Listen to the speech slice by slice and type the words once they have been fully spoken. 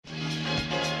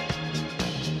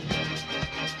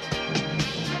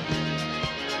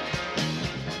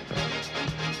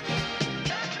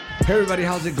Hey everybody,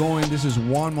 how's it going? This is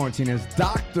Juan Martinez,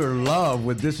 Dr. Love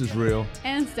with This Is Real.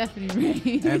 And Stephanie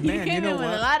Ray. And man, you you know with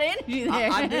what? a lot of energy there.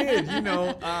 I did,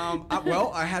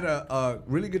 I had a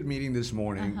really good meeting this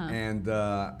morning and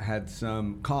had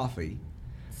some coffee.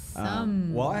 I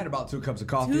had about 2 cups of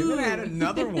coffee, and then I had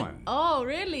another one. Oh,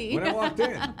 really? When I walked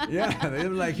in. Yeah, they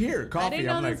were like, here, coffee. I didn't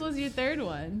know I'm this like, was your third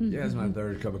one. yeah, it's my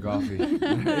 3rd cup of coffee.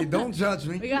 Hey, don't judge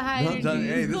me. We got high Don't energy. judge me.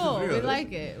 Hey, this cool. is real. We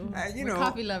like it. We're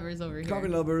coffee lovers over here. Coffee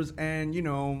lovers, and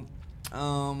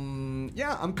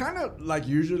I'm kind of like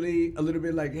usually a little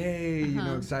bit like, hey,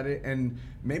 excited, and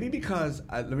maybe because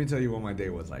let me tell you what my day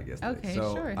was like yesterday. Okay,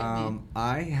 so, sure.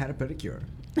 I had a pedicure.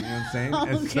 You know what I'm saying?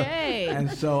 Okay. And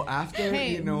so after,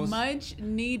 much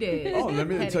needed. Oh, let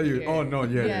me tell you. Oh no,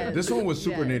 yeah. Yes. This one was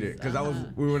super Yes. needed because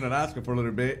we were in Alaska for a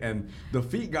little bit, and the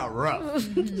feet got rough.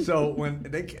 So when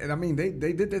they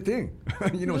did their thing.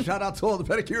 Shout out to all the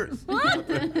pedicures.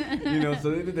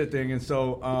 So they did their thing, and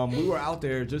so we were out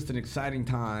there. Just an exciting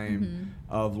time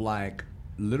of like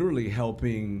literally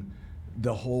helping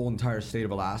the whole entire state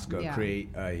of Alaska create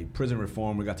a prison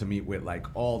reform. We got to meet with like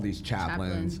all these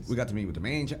chaplains. We got to meet with the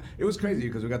main. It was crazy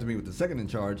because we got to meet with the second in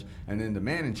charge, and then the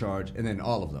man in charge, and then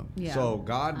all of them. Yeah. So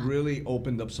God really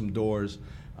opened up some doors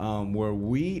where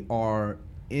we are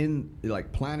in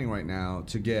like planning right now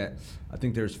to get. I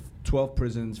think there's 12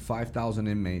 prisons, 5,000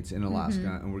 inmates in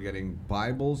Alaska, and we're getting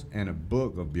Bibles and a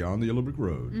book of Beyond the Yellow Brick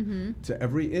Road to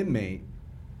every inmate.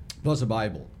 Plus a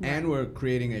Bible. Right. And we're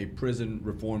creating a prison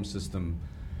reform system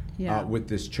with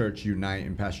this Church Unite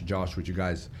and Pastor Josh, which you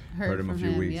guys heard him a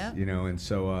few weeks, and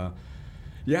so,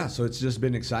 so it's just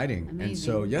been exciting. Amazing. And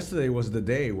so yesterday was the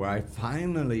day where I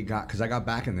finally because I got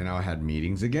back and then I had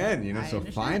meetings again, so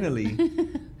understand.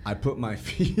 Finally I put my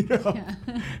feet up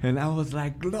and I was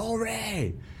like,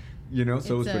 glory! So it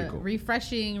was pretty cool.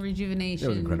 Refreshing rejuvenation. It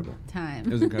was incredible. Time.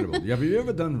 It was incredible. Have you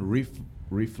ever done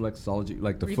reflexology,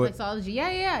 like the foot? Reflexology,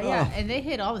 yeah. And they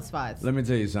hit all the spots. Let me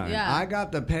tell you something. Yeah. I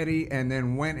got the pedi and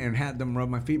then went and had them rub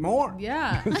my feet more.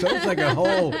 Yeah. So it's like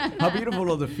how beautiful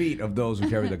are the feet of those who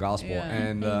carry the gospel. Yeah.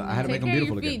 And I had to make them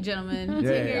beautiful again. Take care of your feet, gentlemen. Take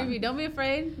care of your feet. Don't be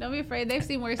afraid. Don't be afraid. They've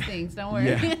seen worse things. Don't worry.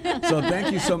 Yeah. So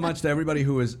thank you so much to everybody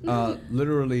who is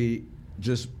literally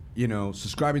just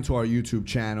subscribing to our YouTube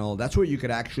channel. That's where you could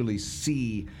actually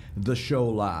see the show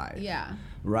live. Yeah.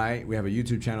 Right? We have a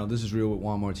YouTube channel. This is Real with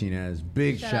Juan Martinez.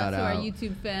 Big shout out to our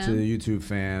YouTube fam. To the YouTube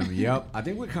fam. Yep. I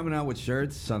think we're coming out with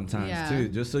shirts sometimes too,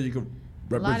 just so you can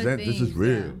represent This Is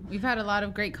Real. Yeah. We've had a lot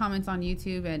of great comments on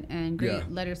YouTube and great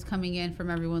letters coming in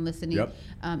from everyone listening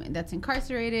that's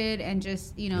incarcerated and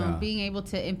just, being able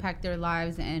to impact their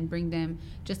lives and bring them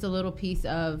just a little piece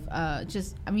of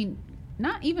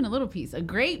not even a little piece, a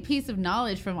great piece of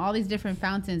knowledge from all these different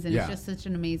fountains, and it's just such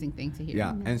an amazing thing to hear.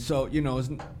 Yeah, and so,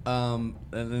 and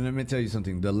let me tell you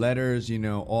something. The letters,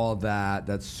 all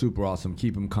that's super awesome.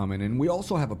 Keep them coming. And we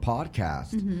also have a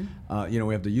podcast.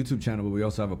 We have the YouTube channel, but we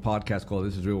also have a podcast called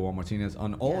This Is Real with Juan Martinez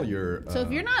on all your... so if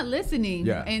you're not listening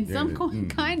in some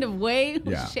kind of way,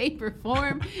 shape, or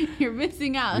form, you're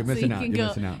missing out. You're missing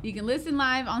out. You can listen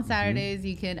live on Saturdays.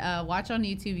 You can watch on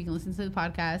YouTube. You can listen to the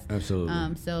podcast.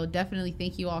 Absolutely. So definitely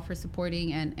thank you all for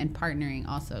supporting and partnering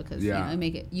also, because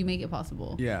you make it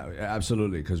possible. Yeah,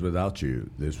 absolutely, because without you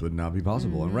this would not be possible.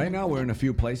 And right now we're in a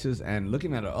few places and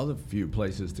looking at other few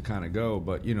places to kind of go,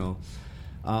 but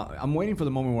I'm waiting for the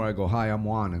moment where I go, hi, I'm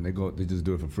Juan, and they just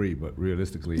do it for free, but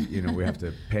realistically we have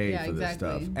to pay for this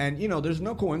stuff. And there's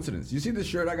no coincidence. You see the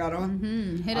shirt I got on?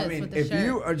 Hit us with the shirt. If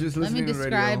you are just listening to the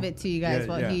radio, let me describe it to you guys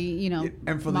while he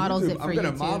and for models YouTube, it for I'm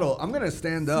gonna YouTube. model. I'm gonna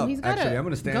stand up. I'm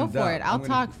gonna stand up. Go for it. I'll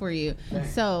talk for you.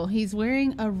 So he's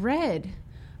wearing a red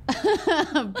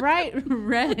bright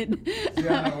red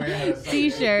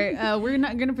t-shirt. We're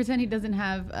not gonna pretend he doesn't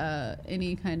have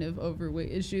any kind of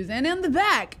overweight issues. And in the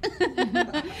back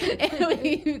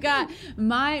we've got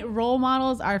my role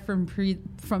models are from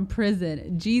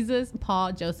prison: Jesus,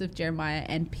 Paul, Joseph, Jeremiah,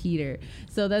 and Peter.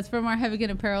 So that's from our Heavigan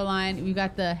apparel line. We've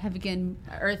got the Heavigan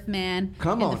Earthman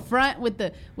in the front with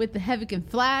the Heavigan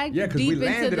flag. Yeah, because we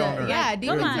landed on Earth. Yeah, deep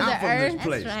into the earth.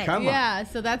 That's right. Come on. Yeah,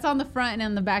 so that's on the front, and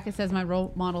on the back it says my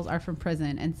role models are from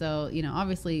prison. And so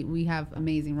obviously we have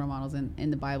amazing role models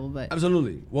in the Bible, but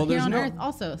absolutely. Well, here there's on earth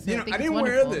also. So I didn't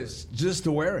wear this just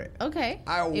to wear it. Okay,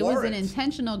 I wore it was an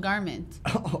intentional garment.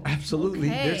 Oh, absolutely.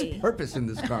 Okay. There's purpose in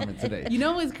this garment today.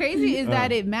 What's crazy is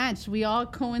that it matched. We all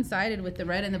coincided with the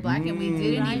red and the black, and we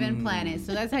didn't even plan it.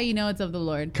 So that's how you know it's of the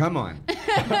Lord. Come on.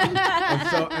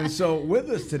 and so with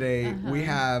us today, we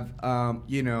have,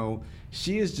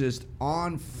 she is just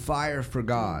on fire for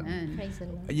God. Praise the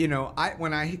Lord.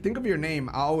 When I think of your name,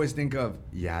 I always think of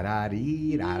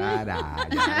yadari-da-da-da,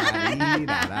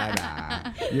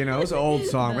 yadari-da-da-da. It's an old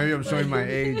song. Maybe I'm showing my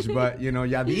age, but,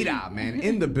 Yadira, man,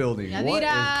 in the building. Yadira. What is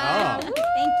up? Thank you.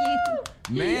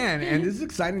 Man, and this is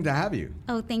exciting to have you.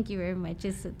 Oh, thank you very much.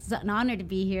 It's an honor to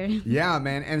be here. Yeah,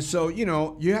 man. And so,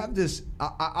 you have this,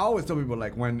 I always tell people,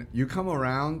 like, when you come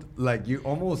around, like, you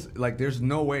almost, like, there's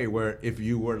no way where if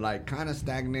you were, like, kind of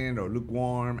stagnant or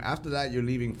lukewarm, after that, you're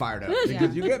leaving fired up.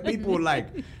 Because you get people, like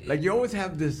you always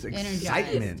have this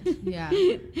excitement. Yeah.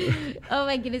 Oh,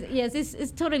 my goodness. Yes,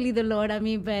 it's totally the Lord. I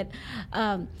mean, but,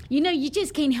 you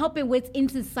just can't help it what's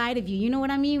inside of you. You know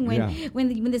what I mean?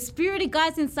 When the Spirit of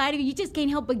God's inside of you, you just can't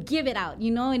help but give it out, And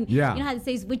you know how it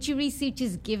says, what you receive,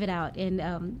 just give it out.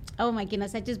 And oh my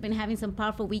goodness, I've just been having some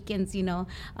powerful weekends,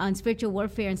 on spiritual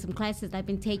warfare and some classes I've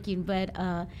been taking. But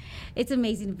it's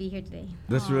amazing to be here today.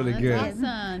 That's really good.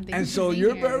 Awesome. And so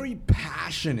you're very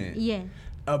passionate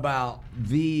about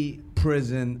the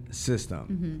prison system.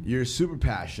 Mm-hmm. You're super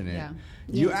passionate. Yeah.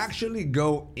 You actually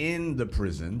go in the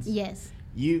prisons. Yes.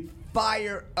 You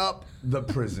fire up the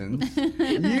prisons.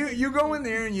 you go in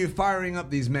there and you're firing up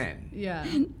these men. Yeah.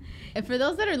 And for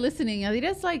those that are listening,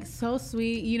 Yadira's like so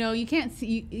sweet. You can't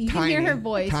see, you can hear her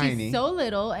voice. Tiny. She's so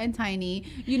little and tiny,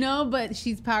 but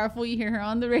she's powerful. You hear her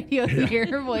on the radio, you hear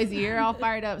her voice, you hear her all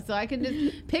fired up. So I can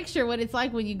just picture what it's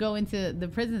like when you go into the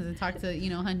prisons and talk to,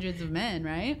 hundreds of men,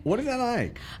 right? What is that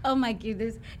like? Oh my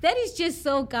goodness. That is just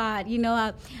so God.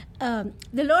 The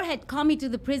Lord had called me to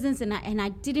the prisons and I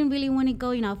didn't really want to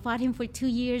go. I fought him for 2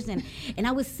 years and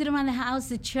I would sit around the house,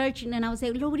 the church, and then I would say,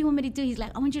 Lord, what do you want me to do? He's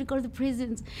like, I want you to go to the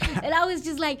prisons. And I was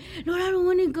just like, Lord, I don't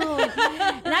want to go.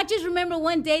 And I just remember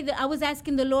one day that I was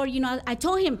asking the Lord, I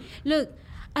told him, look,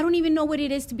 I don't even know what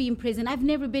it is to be in prison. I've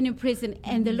never been in prison.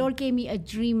 And the Lord gave me a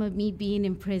dream of me being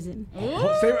in prison.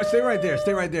 Stay right there.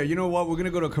 Stay right there. You know what? We're going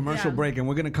to go to a commercial break and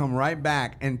we're going to come right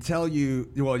back and tell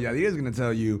you, Yadira's going to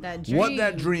tell you what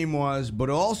that dream was, but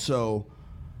also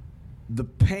the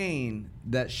pain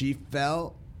that she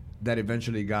felt that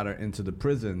eventually got her into the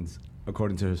prisons,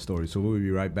 according to her story. So we'll be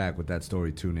right back with that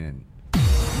story. Tune in.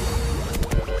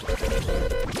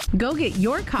 Go get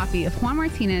your copy of Juan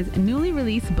Martinez's newly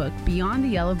released book, Beyond the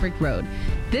Yellow Brick Road.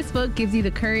 This book gives you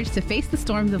the courage to face the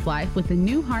storms of life with a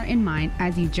new heart and mind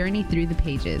as you journey through the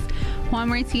pages. Juan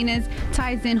Martinez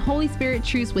ties in Holy Spirit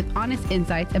truths with honest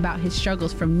insights about his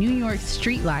struggles from New York's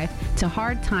street life to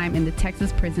hard time in the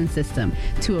Texas prison system,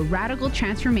 to a radical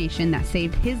transformation that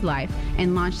saved his life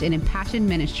and launched an impassioned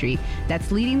ministry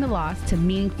that's leading the lost to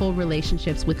meaningful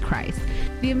relationships with Christ.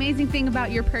 The amazing thing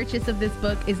about your purchase of this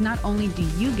book is not only do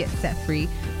you get set free,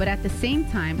 but at the same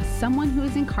time, someone who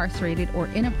is incarcerated or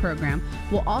in a program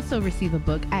will also receive a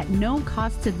book at no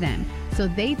cost to them, so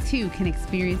they too can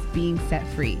experience being set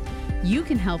free. You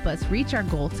can help us reach our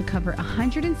goal to cover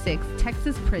 106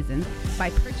 Texas prisons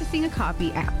by purchasing a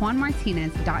copy at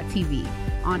juanmartinez.tv,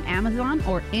 on Amazon,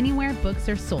 or anywhere books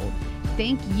are sold.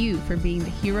 Thank you for being the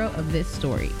hero of this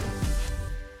story.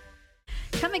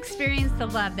 Come experience the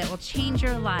love that will change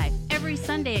your life every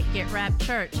Sunday at Get Rap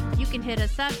Church. You can hit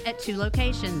us up at 2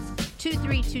 locations,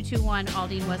 23221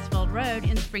 Aldine Westfield Road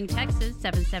in Spring, Texas,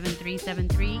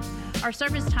 77373. Our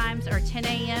service times are 10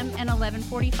 a.m. and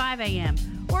 11:45 a.m.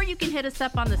 Or you can hit us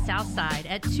up on the south side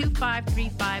at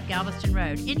 2535 Galveston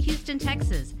Road in Houston,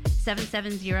 Texas,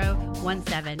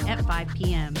 77017 at 5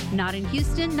 p.m. Not in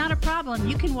Houston? Not a problem.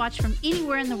 You can watch from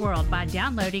anywhere in the world by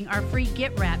downloading our free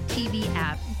Get Rap TV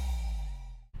app.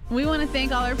 We want to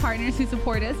thank all our partners who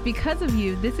support us. Because of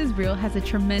you, This Is Real has a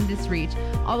tremendous reach,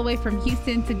 all the way from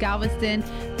Houston to Galveston,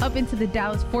 up into the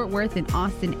Dallas-Fort Worth and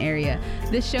Austin area.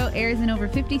 This show airs in over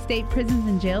 50 state prisons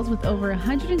and jails with over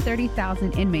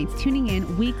 130,000 inmates tuning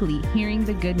in weekly, hearing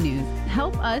the good news.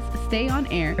 Help us stay on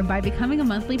air by becoming a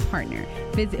monthly partner.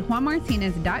 Visit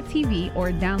juanmartinez.tv or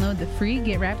download the free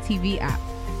Get Rap TV app.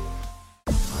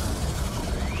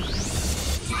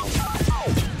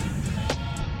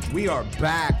 We are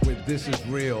back with This Is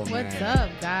Real, man. What's up,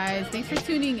 guys? Thanks for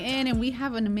tuning in. And we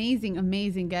have an amazing,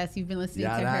 amazing guest. You've been listening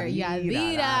to her,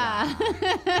 Yadira.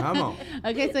 Come on.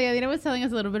 Okay, so Yadira was telling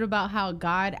us a little bit about how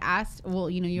God asked,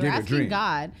 you were asking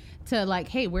God to like,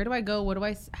 hey, where do I go?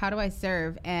 How do I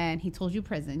serve? And he told you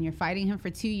prison. You're fighting him for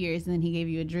 2 years, and then he gave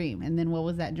you a dream. And then what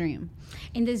was that dream?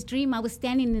 In this dream, I was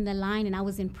standing in the line, and I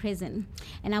was in prison,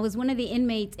 and I was one of the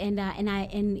inmates, and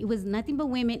it was nothing but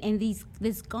women. And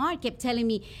this guard kept telling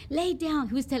me, lay down.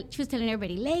 She was telling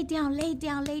everybody, lay down, lay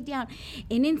down, lay down.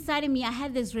 And inside of me, I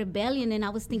had this rebellion, and I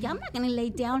was thinking, I'm not gonna lay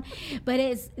down. But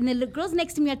and the girls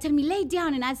next to me are telling me, lay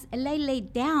down. And as I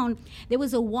laid down, there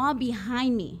was a wall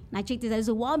behind me. And I checked this out. There's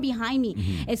a wall behind me.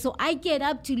 Mm-hmm. And so I get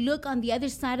up to look on the other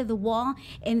side of the wall,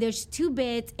 and there's 2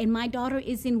 beds, and my daughter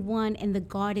is in one, and the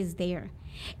guard is there.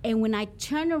 And when I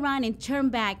turn around and turn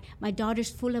back, my daughter's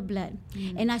full of blood.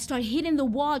 Mm-hmm. And I start hitting the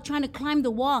wall, trying to climb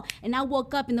the wall. And I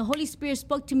woke up, and the Holy Spirit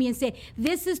spoke to me and said,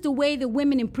 this is the way the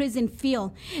women in prison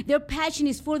feel. Their passion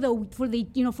is for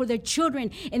their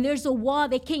children. And there's a wall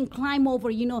they can't climb over,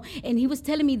 And he was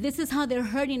telling me, this is how they're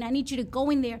hurting. I need you to go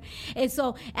in there. And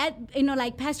so,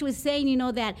 like Pastor was saying,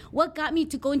 that what got me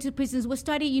to go into prisons, what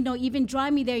started, even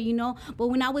drawing me there, But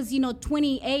when I was,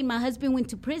 28, my husband went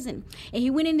to prison. And he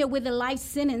went in there with a life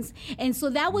sentence. And so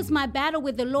that was my battle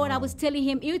with the Lord. Wow. I was telling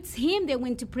him, it's him that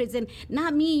went to prison,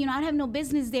 not me. I have no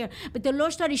business there. But the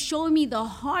Lord started showing me the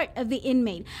heart of the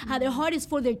inmate, how their heart is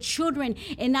for their children.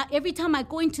 And now every time I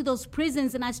go into those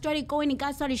prisons, and I started going, and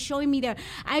God started showing me there,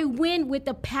 I went with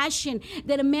the passion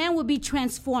that a man will be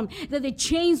transformed, that the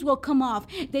chains will come off,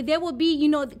 that there will be,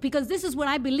 because this is what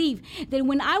I believe, that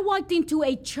when I walked into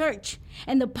a church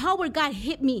and the power of God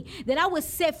hit me, that I was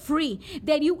set free,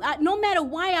 that no matter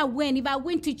why I went, if I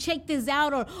went to check this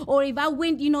out, or if I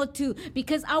went,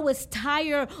 because I was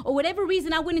tired, or whatever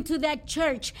reason I went into that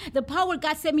church, the power of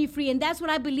God set me free. And that's what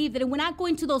I believe, that when I go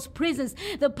into those prisons,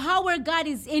 the power of God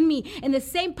is in me, and the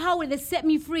same power that set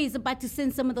me free is about to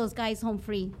send some of those guys home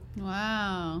free.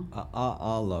 Wow.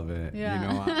 I love it.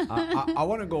 Yeah. I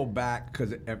want to go back,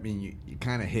 because you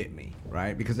kind of hit me,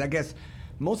 right? Because I guess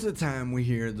most of the time we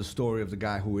hear the story of the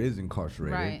guy who is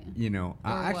incarcerated. Right.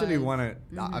 I actually want to,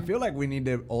 I feel like we need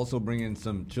to also bring in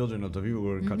some children of the people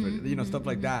who are incarcerated, stuff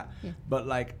like that. Yeah. But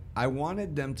I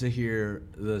wanted them to hear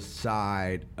the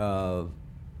side of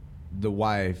the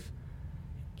wife.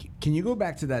 Can you go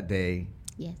back to that day?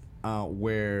 Yes.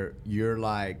 Where you're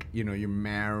you're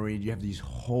married, you have these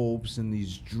hopes and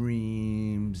these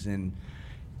dreams, and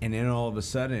then all of a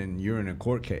sudden you're in a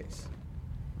court case,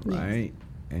 right? Yes.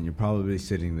 And you're probably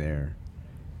sitting there,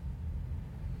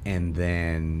 and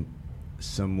then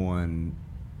someone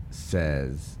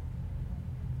says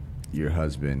your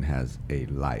husband has a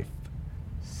life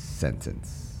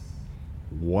sentence.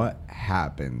 What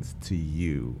happens to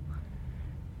you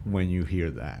when you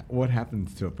hear that? What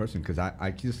happens to a person? Because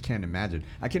I just can't imagine.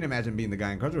 I can't imagine being the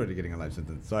guy incarcerated getting a life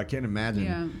sentence. So I can't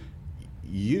imagine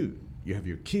you have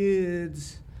your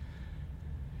kids,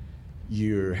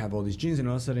 you have all these genes, and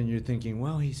all of a sudden you're thinking,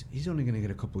 well, he's only going to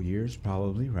get a couple years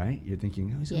probably, right? You're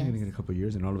thinking, he's only going to get a couple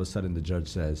years, and all of a sudden the judge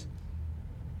says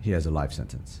he has a life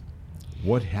sentence.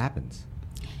 What happens?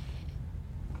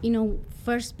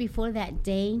 First, before that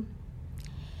day,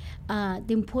 the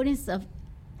importance of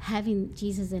having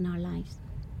Jesus in our lives.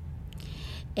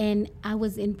 And I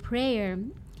was in prayer,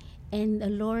 and the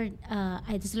Lord, I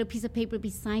had this little piece of paper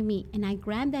beside me, and I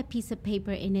grabbed that piece of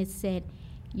paper, and it said,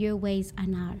 your ways are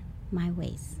not my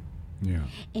ways. Yeah.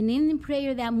 And in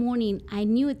prayer that morning, I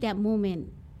knew at that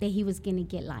moment that he was going to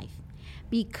get life,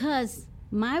 because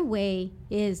my way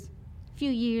is few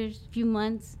years, few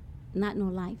months, not no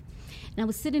life. And I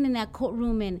was sitting in that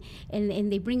courtroom, and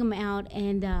they bring him out,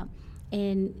 and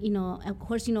of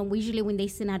course, usually when they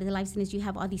send out the life sentence, you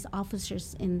have all these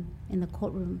officers in the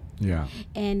courtroom. Yeah.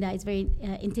 And it's very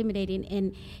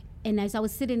intimidating. And as I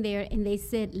was sitting there, and they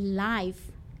said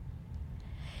life,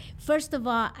 first of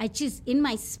all, I just, in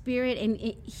my spirit, and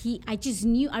I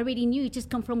already knew, it just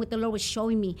come from what the Lord was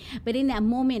showing me. But in that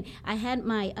moment, I had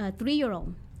my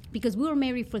 3-year-old, because we were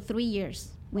married for 3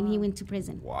 years when he went to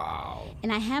prison. Wow.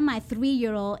 And I had my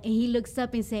 3-year-old, and he looks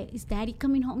up and said, is Daddy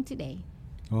coming home today?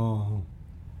 Oh,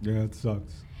 yeah, it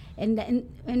sucks. And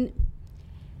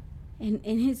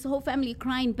his whole family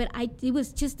crying, but it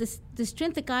was just the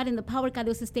strength of God and the power of God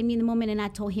that sustained me in the moment. And I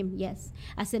told him yes.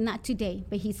 I said, not today,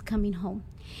 but he's coming home.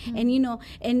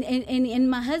 Mm-hmm. And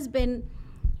my husband,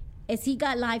 as he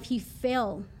got life, he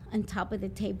fell on top of the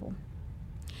table.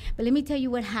 But let me tell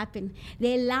you what happened.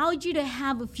 They allowed you to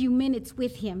have a few minutes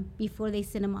with him before they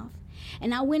sent him off.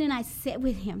 And I went and I sat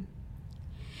with him.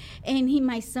 And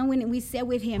my son went and we sat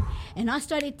with him. And I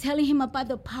started telling him about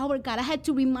the power of God. I had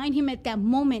to remind him at that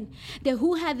moment that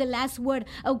who had the last word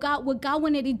of God, what God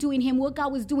wanted to do in him, what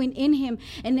God was doing in him.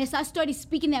 And as I started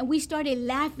speaking that, we started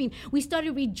laughing. We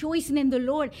started rejoicing in the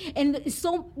Lord. And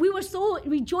so we were so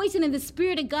rejoicing in the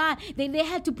Spirit of God that they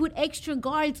had to put extra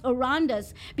guards around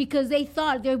us because they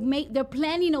thought they're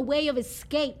planning a way of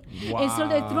escape. Wow. And so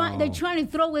they're trying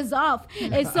to throw us off.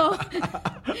 And so,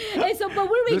 but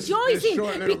we're rejoicing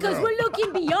because we're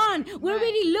looking beyond. We're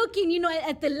already looking,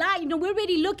 at the light. We're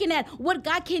already looking at what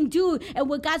God can do and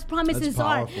what God's promises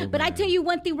are. But I tell you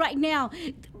one thing right now,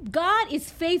 God is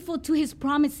faithful to his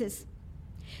promises.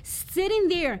 Sitting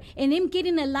there and him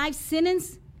getting a life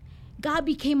sentence, God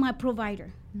became my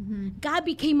provider. Mm-hmm. God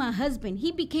became my husband.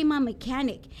 He became my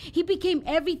mechanic. He became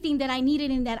everything that I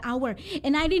needed in that hour.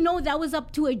 And I didn't know that was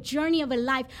up to a journey of a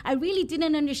life. I really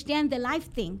didn't understand the life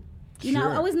thing.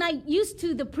 I was not used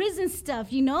to the prison stuff,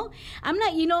 I'm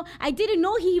not, I didn't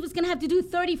know he was going to have to do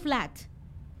 30 flat.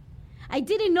 I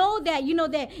didn't know that,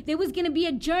 that there was going to be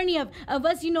a journey of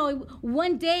us,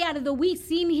 one day out of the week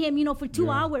seeing him, for 2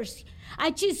 hours.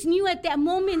 I just knew at that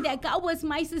moment that God was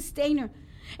my sustainer.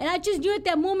 And I just knew at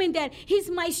that moment that he's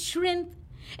my strength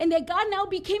and that God now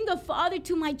became the father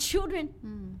to my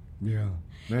children. Yeah.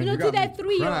 Man, you to that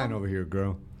 3-year-old. Crying over here,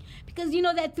 girl. Because,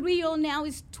 that 3-year-old now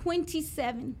is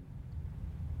 27.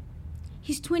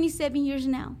 He's 27 years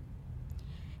now.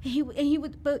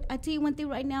 But I tell you one thing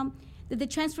right now, that the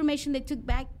transformation that took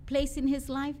place in his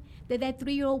life, that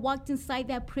 3-year-old walked inside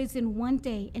that prison one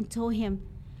day and told him,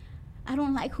 I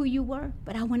don't like who you were,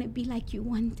 but I want to be like you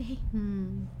one day.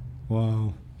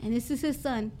 Wow. And this is his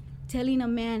son telling a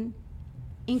man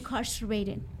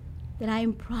incarcerated that I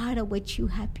am proud of what you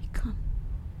have become.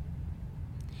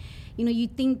 You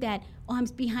think that, I'm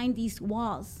behind these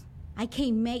walls. I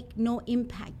can't make no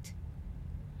impact.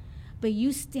 But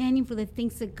you standing for the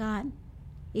things of God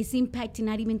is impacting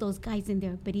not even those guys in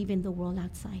there, but even the world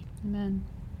outside. Amen.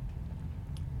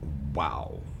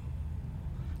 Wow.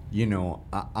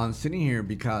 I'm sitting here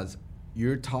because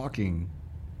you're talking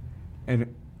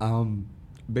and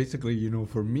basically,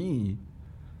 for me,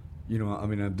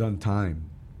 I've done time.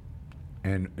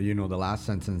 And, the last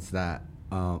sentence that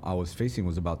I was facing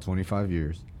was about 25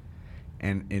 years.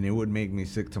 And it would make me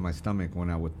sick to my stomach when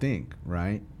I would think,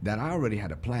 right, that I already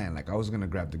had a plan. Like, I was going to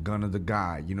grab the gun of the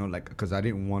guy, because I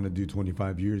didn't want to do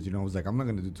 25 years. I was like, I'm not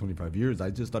going to do 25 years. I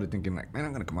just started thinking, like, man,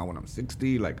 I'm going to come out when I'm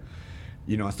 60. Like,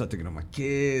 I started thinking of my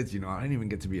kids. I didn't even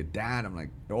get to be a dad. I'm like,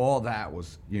 all that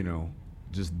was,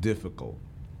 just difficult.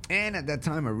 And at that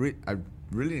time,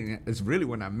 it's really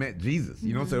when I met Jesus,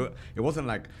 so it wasn't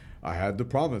like I had the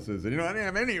promises, I didn't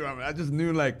have any of them. I just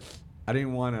knew, like, I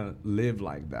didn't want to live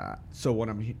like that. So when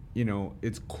I'm,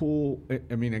 it's cool.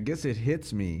 I guess it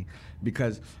hits me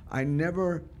because I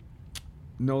never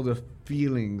know the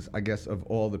feelings, I guess, of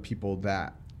all the people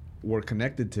that were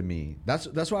connected to me.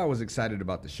 That's why I was excited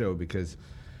about the show, because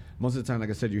most of the time,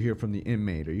 like I said, you hear from the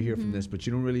inmate or you hear from this, but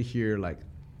you don't really hear, like,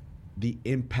 the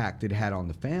impact it had on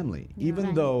the family. Yeah,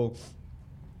 even though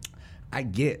I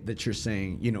get that you're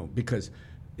saying, because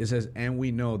it says, and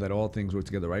we know that all things work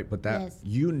together, right? But that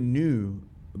you knew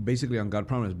basically on God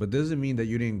promise, but doesn't mean that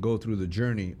you didn't go through the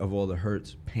journey of all the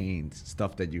hurts, pains,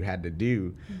 stuff that you had to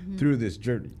do through this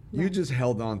journey. Right. You just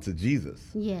held on to Jesus.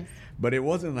 Yes. But it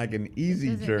wasn't like an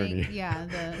easy journey.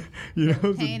 The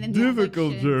it's a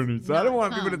difficult journey. So I don't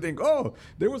want people to think,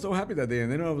 they were so happy that day,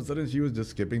 and then all of a sudden she was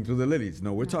just skipping through the lilies.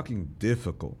 No, we're talking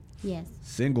difficult. Yes.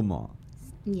 Single mom.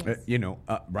 Yes.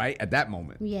 Right at that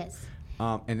moment. Yes.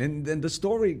 And then the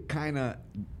story kind of,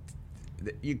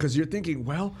 because you're thinking,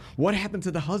 well, what happened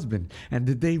to the husband, and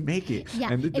did they make it?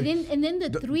 Yeah. And then the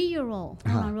 3-year-old.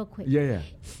 Hold on, real quick. Yeah.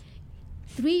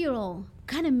 3-year-old.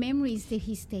 Kind of memories did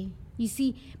he stay? You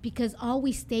see, because all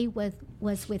we stayed with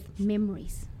was with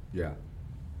memories. Yeah.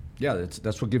 Yeah,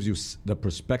 that's what gives you the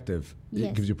perspective. Yes.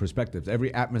 It gives you perspective.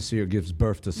 Every atmosphere gives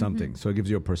birth to something, so it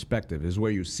gives you a perspective. It's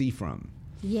where you see from.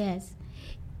 Yes.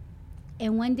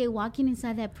 And one day walking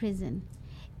inside that prison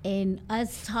and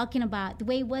us talking about the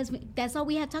way it was, that's all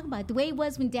we had to talk about, the way it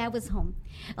was when Dad was home.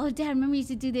 Oh, Dad, remember you used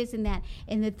to do this and that.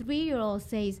 And the 3-year-old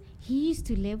says, he used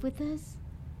to live with us.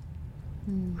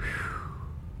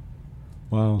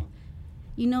 Wow.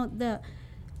 He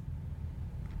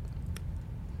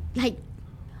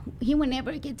would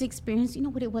never get to experience,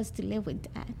 what it was to live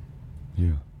with Dad.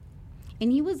 Yeah.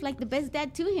 And he was like the best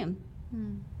dad to him.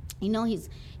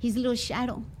 His little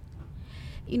shadow.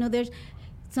 There's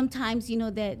sometimes,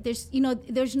 that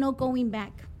there's no going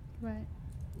back. Right.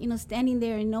 Standing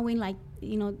there and knowing, like,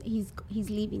 he's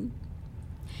leaving.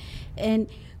 And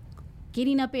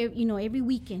getting up, every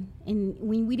weekend, and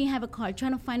when we didn't have a car,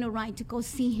 trying to find a ride to go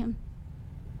see him.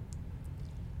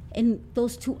 And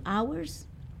those 2 hours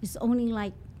is only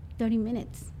like 30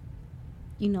 minutes.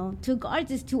 To guards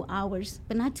is 2 hours,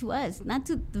 but not to us, not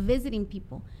to the visiting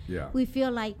people. Yeah. We feel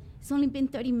like it's only been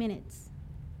 30 minutes,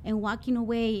 and walking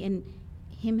away and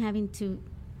him having to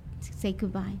say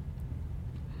goodbye.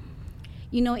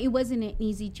 It wasn't an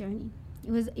easy journey.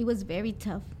 It was very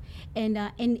tough. And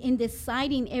in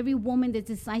deciding, every woman that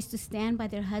decides to stand by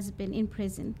their husband in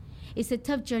prison, it's a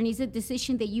tough journey. It's a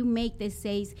decision that you make that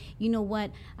says, you know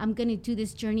what, I'm going to do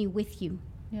this journey with you.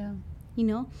 Yeah.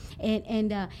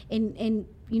 And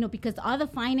because all the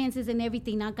finances and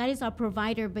everything, now God is our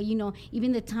provider, but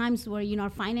even the times where our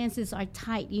finances are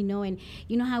tight, and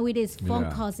how it is, phone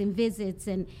calls and visits,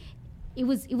 and it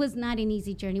was not an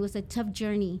easy journey. It was a tough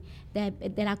journey that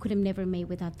I could have never made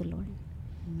without the Lord.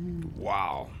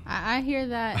 Wow. I hear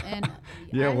that, and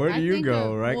where do you think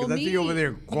go, right? Because I see you over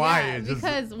there quiet, just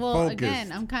focused.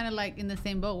 Again, I'm kind of like in the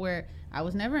same boat where I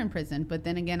was never in prison, but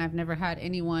then again, I've never had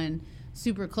anyone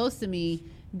super close to me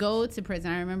go to prison.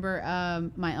 I remember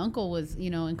my uncle was,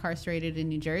 incarcerated in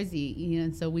New Jersey,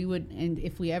 and so we would, and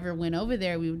if we ever went over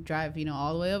there, we would drive,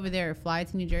 all the way over there, or fly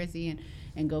to New Jersey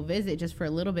and go visit just for a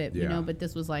little bit, but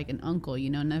this was like an uncle,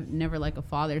 never like a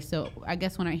father. So I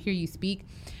guess when I hear you speak,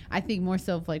 I think more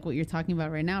so of like what you're talking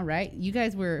about right now, right? You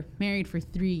guys were married for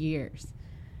 3 years.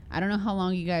 I don't know how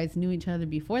long you guys knew each other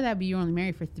before that, but you were only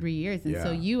married for 3 years. And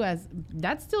so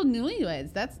that's still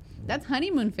newlyweds. That's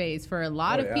honeymoon phase for a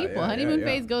lot of people. Honeymoon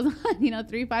phase goes on,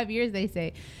 3-5 years, they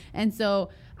say. And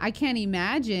so I can't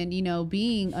imagine,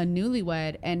 being a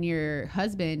newlywed and your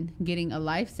husband getting a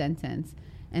life sentence.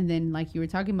 And then like you were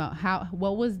talking about,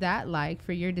 what was that like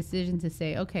for your decision to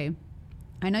say, okay,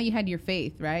 I know you had your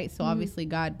faith, right? So obviously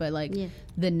God, but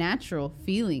the natural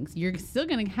feelings, you're still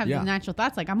going to have the natural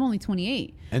thoughts. Like, I'm only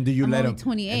 28. And do you let him?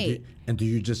 28. And do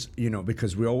you just,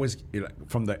 because we always,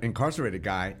 from the incarcerated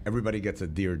guy, everybody gets a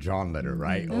Dear John letter,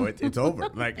 right? Or it's over.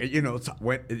 Like,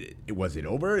 was it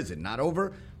over? Is it not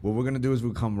over? What we're going to do is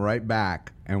we'll come right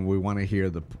back, and we want to hear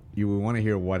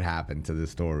what happened to this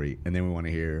story. And then we want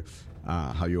to hear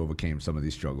how you overcame some of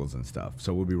these struggles and stuff.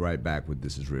 So we'll be right back with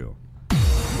This Is Real.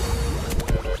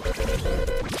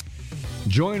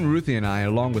 Join Ruthie and I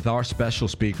along with our special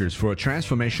speakers for a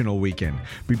transformational weekend.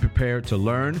 Be prepared to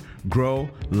learn, grow,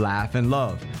 laugh, and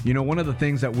love. One of the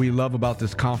things that we love about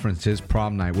this conference is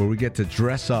prom night, where we get to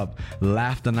dress up,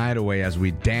 laugh the night away as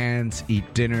we dance,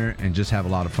 eat dinner, and just have a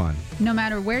lot of fun. No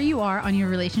matter where you are on your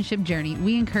relationship journey,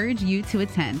 we encourage you to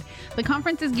attend. The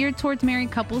conference is geared towards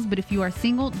married couples, but if you are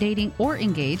single, dating, or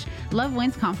engaged, Love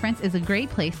Wins Conference is a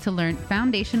great place to learn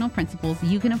foundational principles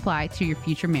you can apply to your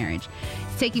future marriage.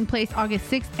 It's taking place August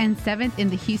 6th and 7th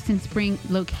in the Houston Spring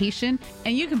location,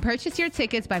 and you can purchase your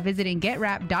tickets by visiting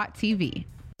getrap.tv.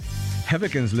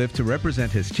 Heavikins lived to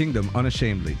represent his kingdom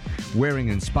unashamedly, wearing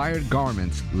inspired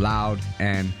garments loud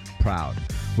and proud.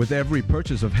 With every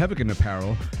purchase of Heavikin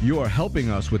apparel, you are helping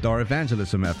us with our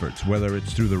evangelism efforts, whether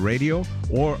it's through the radio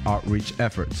or outreach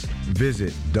efforts.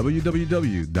 Visit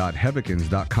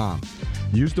www.heavikins.com.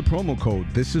 Use the promo code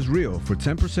ThisIsReal for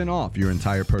 10% off your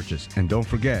entire purchase. And don't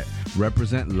forget,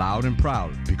 represent loud and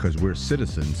proud, because we're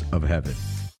citizens of heaven.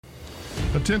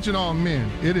 Attention all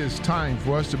men, it is time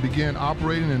for us to begin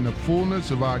operating in the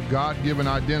fullness of our God-given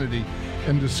identity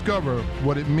and discover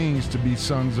what it means to be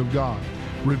sons of God.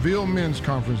 Reveal Men's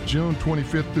Conference, June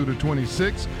 25th through the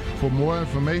 26th. For more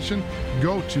information,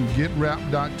 go to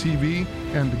getrap.tv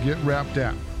and the Get Wrapped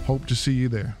app. Hope to see you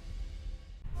there.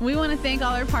 We want to thank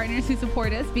all our partners who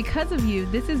support us. Because of you,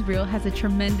 This Is Real has a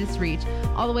tremendous reach,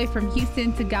 all the way from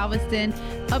Houston to Galveston,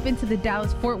 up into the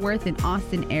Dallas-Fort Worth and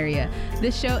Austin area.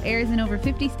 This show airs in over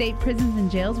 50 state prisons and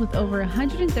jails with over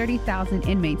 130,000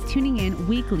 inmates tuning in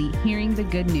weekly, hearing the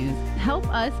good news. Help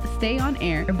us stay on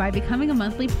air by becoming a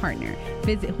monthly partner.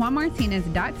 Visit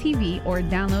juanmartinez.tv or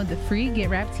download the free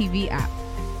Get Rap TV app.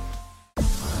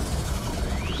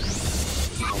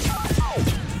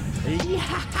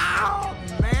 Yeah,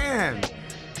 man.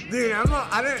 Dude,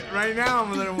 right now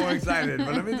I'm a little more excited,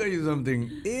 but let me tell you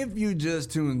something. If you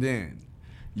just tuned in,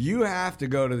 you have to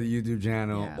go to the YouTube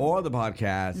channel or the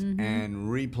podcast and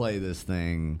replay this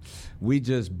thing. We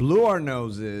just blew our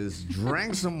noses,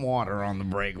 drank some water on the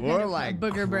break. We're like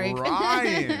booger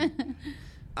crying. break.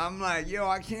 I'm like, yo,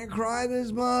 I can't cry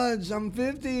this much. I'm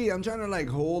 50. I'm trying to like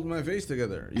hold my face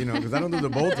together, because I don't do the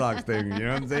Botox thing. You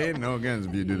know what I'm saying? No offense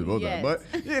if you do the Botox, Yes. but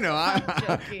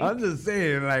I'm just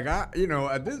saying, like, at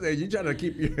this age, you try to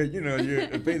keep your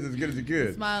face as good as you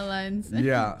could. Smile lens.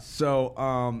 Yeah.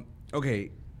 So,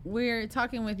 okay, we're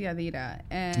talking with Yadira,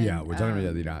 and Yeah, we're talking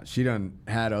about Yadira. She done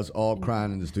had us all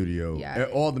crying in the studio. Yeah.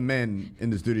 All the men in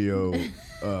the studio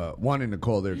wanting to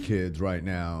call their kids right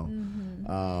now.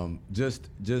 Just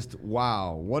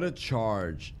wow, what a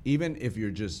charge. Even if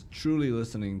you're just truly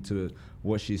listening to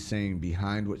what she's saying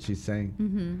behind what she's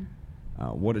saying,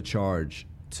 what a charge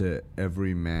to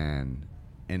every man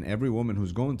and every woman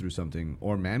who's going through something,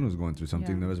 or man who's going through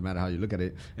something. Yeah. It doesn't matter how you look at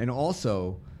it. And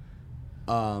also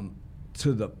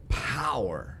to the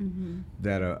power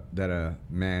that a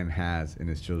man has in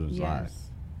his children's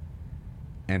lives,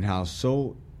 and how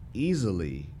so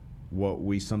easily what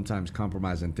we sometimes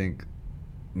compromise and think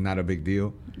not a big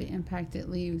deal, the impact it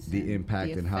leaves, the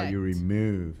impact and how you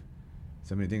remove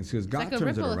so many things, because God like a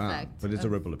turns it ripple around, effect but it's a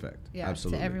ripple effect. Yeah,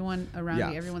 Absolutely. to everyone around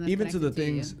you, everyone that's even to the connected to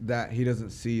things you. that he doesn't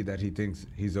see that he thinks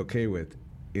he's okay with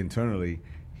internally,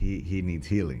 he needs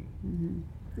healing.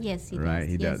 Yes, he Right, does.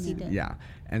 he Yes, does. he does. Yeah,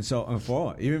 and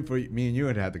so even for me and you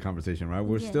had the conversation, right?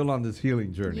 We're Yes. still on this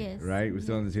healing journey, Yes. right? We're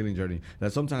still on this healing journey.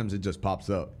 That sometimes it just pops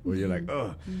up where you're like,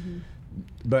 ugh.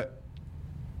 But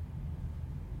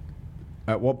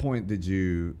at what point did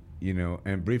you,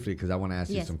 and briefly, because I want to ask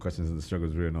you Yes. some questions of the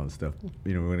struggles real and all this stuff.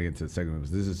 We're going to get to the segments.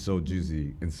 This is so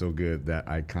juicy and so good that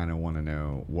I kind of want to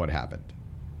know what happened.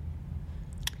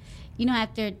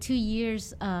 After 2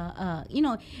 years,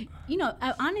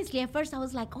 honestly, at first I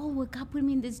was like, oh, well, God put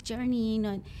me in this journey,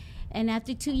 and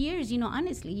after 2 years,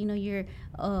 honestly,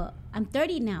 I'm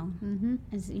 30 now,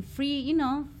 as free,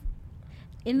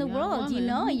 in the Young world, woman.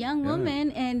 a young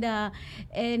woman,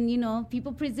 and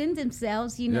people present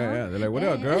themselves, Yeah, they're like, what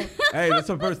up, girl? Hey, that's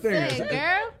the first thing. Hey,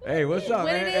 girl. Hey, what's up,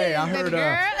 What man? it Hey, I is, heard, baby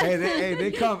girl? hey,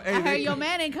 they come. Hey, I heard they, your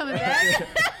man ain't coming back.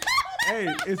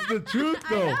 Hey, it's the truth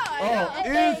though. I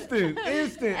know. Instant,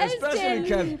 especially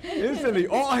because instantly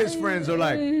all his friends are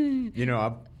like,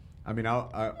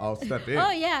 I'll step in. Oh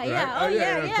yeah, right? yeah, Oh,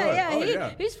 of course.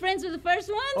 yeah. He's friends with the first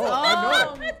ones. Oh,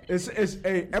 I know it. It's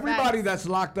everybody Facts. that's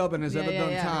locked up and has ever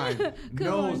done time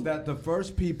knows on. that the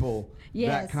first people that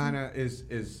Yes. kind of is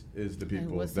the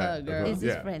people what's that up, girl? Is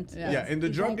his friends. Yeah. Yes, In the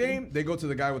drug exactly. game, they go to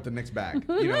the guy with the next bag.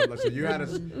 So you had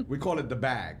we call it the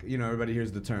bag. Everybody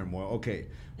hears the term. Well, okay.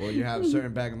 Well, you have a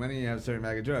certain bag of money, you have a certain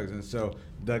bag of drugs, and so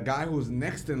the guy who's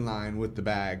next in line with the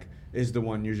bag is the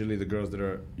one usually the girls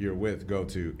that you're with go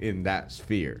to in that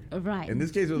sphere. Right. In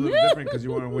this case, it was a little different because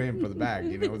you weren't waiting for the bag.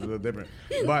 It was a little different.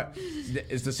 But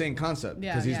it's the same concept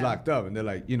because he's locked up. And they're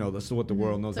like, that's what the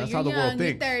world knows. So That's you're how the young, world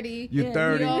thinks. You're 30. You're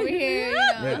 30. You over here.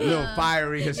 That little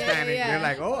fiery Hispanic. Yeah. They're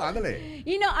like, oh, ándale.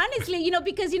 Honestly,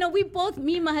 because we both,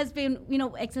 me and my husband,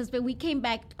 ex-husband, we came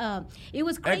back. It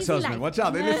was crazy. Ex-husband, watch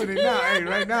out. They're listening now. Hey,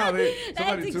 right now. I had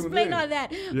Somebody to tuned explain in. all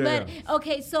that. Yeah, But yeah.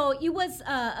 okay, so it was,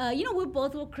 we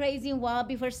both were crazy and wild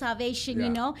before salvation,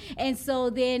 Yeah. And so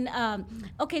then,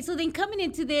 so then coming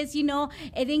into this, and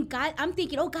then God, I'm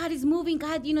thinking, oh, God is moving.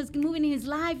 God, is moving in his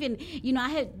life, and I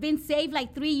had been saved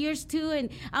like 3 years too, and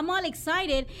I'm all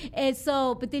excited. And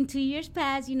so, but then 2 years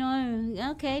passed,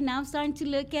 okay, now I'm starting to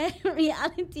look at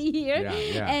reality here,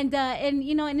 Yeah. and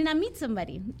then I meet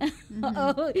somebody,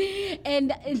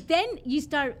 and then you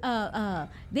start,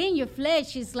 then your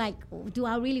flesh is like, do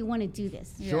I really want to do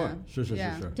this? Sure.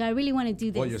 Do I really want to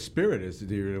do this? Well, your spirit is,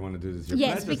 do you really want to do this? Your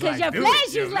Yes, flesh is because like, your do it.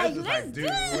 flesh Your is like, flesh let's do do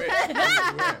it. it.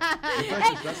 Your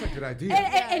flesh is, that's a good idea.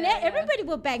 And everybody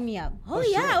will back me up. Oh,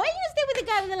 yeah, sure. why you stay with the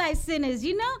guy with the life sinners,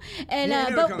 And Yeah,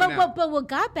 you're never coming out. but will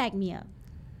God back me up?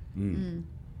 And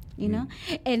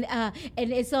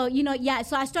so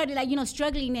so I started like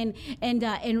struggling and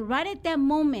right at that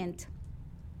moment,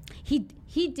 he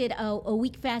did a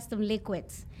week fast of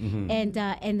liquids, and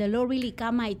the Lord really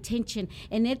got my attention.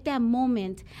 And at that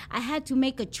moment, I had to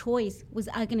make a choice: was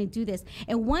I going to do this?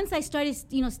 And once I started,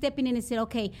 stepping in and said,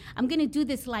 "Okay, I'm going to do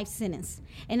this life sentence,"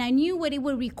 and I knew what it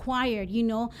would require,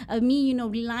 of me,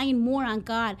 relying more on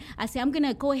God. I said, "I'm going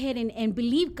to go ahead and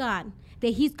believe God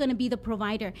that he's going to be the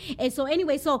provider." And so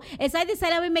anyway, so as I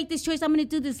decided I would make this choice, I'm going to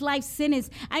do this life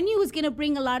sentence. I knew it was going to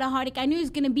bring a lot of heartache. I knew it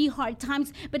was going to be hard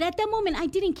times. But at that moment, I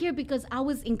didn't care because I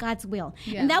was in God's will.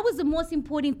 Yeah. And that was the most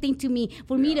important thing to me,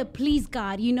 for me to please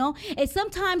God, And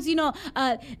sometimes,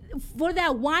 for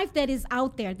that wife that is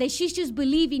out there, that she's just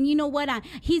believing,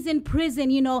 he's in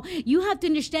prison, you have to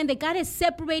understand that God has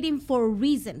separated him for a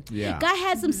reason. Yeah. God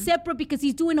has him separate because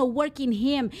he's doing a work in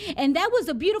him. And that was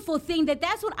a beautiful thing,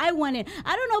 that's what I wanted.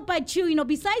 I don't know about you,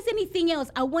 besides anything else,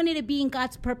 I wanted to be in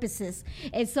God's purposes.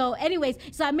 And so anyways,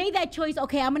 so I made that choice.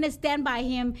 Okay, I'm going to stand by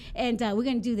him, and we're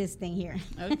going to do this thing here.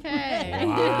 Okay.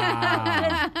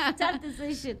 Wow. Tough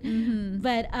decision.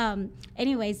 But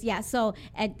anyways, yeah, so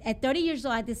at 30 years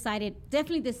old, I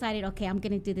definitely decided, okay, I'm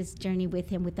going to do this journey with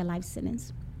him with the life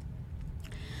sentence.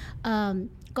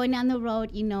 going down the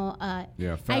road,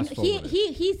 fast forward.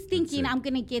 he's thinking, it. I'm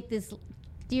going to get this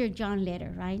Dear John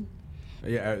letter, right?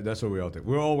 Yeah, that's what we all think.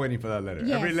 We're all waiting for that letter.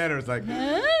 Yes. Every letter is like,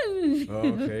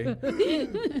 okay.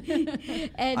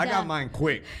 And, I got mine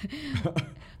quick.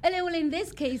 And then, well, in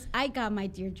this case, I got my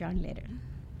Dear John letter.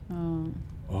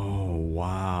 Oh,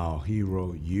 wow. He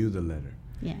wrote you the letter.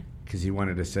 Yeah. Because he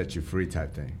wanted to set you free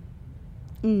type thing.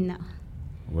 No.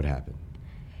 What happened?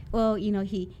 Well,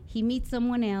 he meets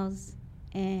someone else,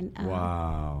 and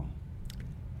wow.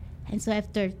 And so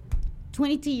after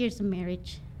 22 years of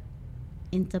marriage,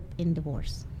 ends up in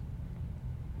divorce.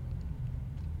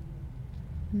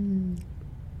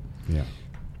 Yeah.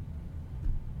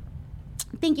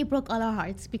 I think it broke all our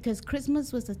hearts because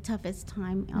Christmas was the toughest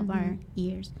time of our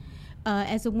years.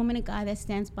 As a woman of God that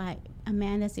stands by a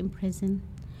man that's in prison,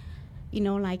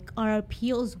 like our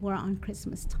appeals were on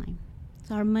Christmas time.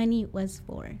 So our money was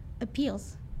for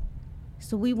appeals.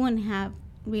 So we wouldn't have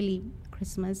really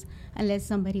Christmas unless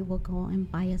somebody will go and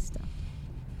buy us stuff.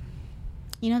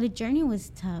 The journey was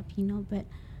tough, but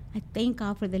I thank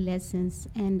God for the lessons.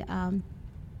 And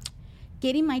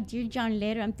getting my Dear John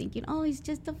letter, I'm thinking, oh, it's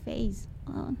just a phase.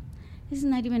 Oh, this is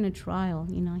not even a trial,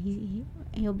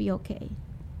 he'll be okay.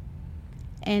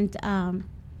 And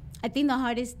I think the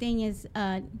hardest thing is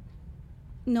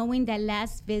knowing that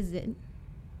last visit,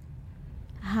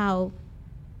 how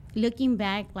looking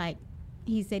back, like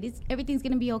he said, everything's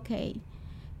going to be okay.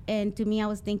 And to me, I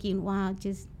was thinking, wow,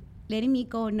 just letting me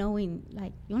go, knowing,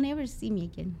 like, you'll never see me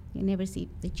again. You'll never see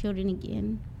the children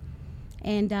again.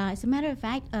 And as a matter of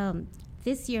fact,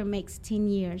 this year makes 10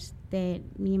 years that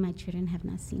me and my children have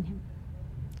not seen him.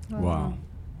 Wow.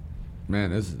 Man,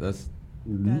 that's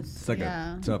like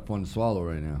a tough one to swallow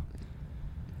right now.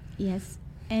 Yes.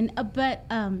 And but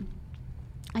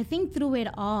I think through it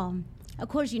all, of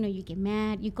course, you get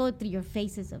mad. You go through your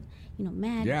phases of,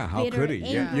 mad, yeah, how bitter, could he?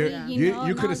 angry,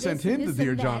 You could have sent him the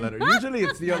Dear John letter. Usually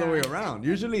it's the other way around.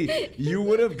 Usually you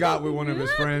would have got with one of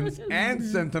his friends and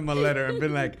sent him a letter and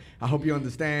been like, I hope you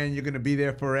understand you're going to be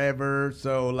there forever.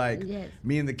 So, like,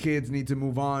 me and the kids need to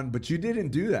move on. But you didn't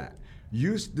do that.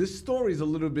 This story is a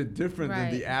little bit different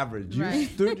than the average. You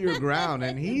stood your ground,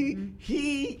 and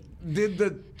he did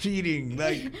the cheating.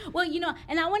 Like, well,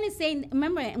 and I want to say,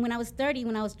 remember when I was 30,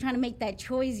 when I was trying to make that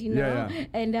choice,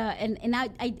 and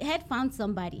I had found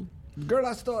somebody. Girl,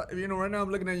 I thought, right now I'm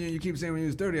looking at you and you keep saying when you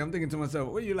was 30, I'm thinking to myself,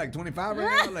 what are you, like 25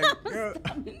 right now? Like, girl.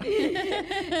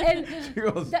 And she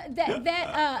goes,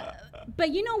 but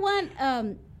you know what?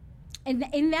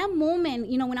 In that moment,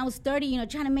 when I was 30,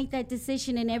 trying to make that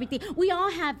decision and everything, we all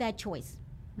have that choice.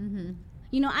 Mm-hmm.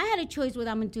 I had a choice whether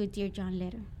I'm going to do a Dear John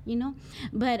letter,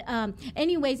 But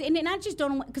anyways, and then I just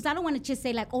don't, because I don't want to just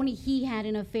say, like, only he had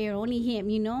an affair, only him,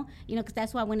 because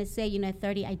that's why I want to say, at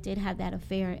 30, I did have that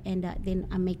affair, and then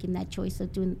I'm making that choice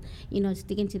of doing,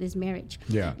 sticking to this marriage.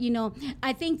 Yeah.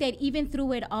 I think that even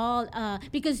through it all,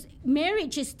 because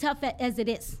marriage is tough as it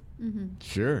is. Mm-hmm.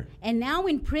 Sure. And now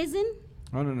in prison,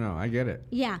 oh, no, I get it.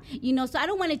 Yeah, so I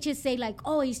don't want to just say, like,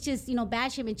 oh, it's just,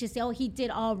 bash him and just say, oh, he did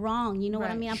all wrong. You know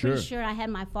what I mean? I'm pretty sure I had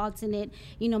my faults in it.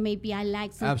 Maybe I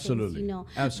lacked some things, Absolutely.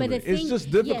 But the thing, it's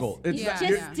just difficult. Yes, it's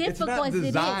just difficult it's not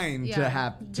designed as it is. to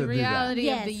have to the do that. reality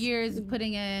of the years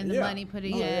putting in, the money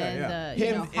putting in, the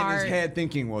him heart. in his head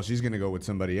thinking, well, she's going to go with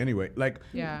somebody anyway. Like,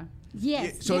 yes.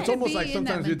 So it's almost like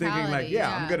sometimes you're thinking, like,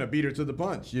 I'm going to beat her to the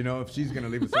punch. If she's going to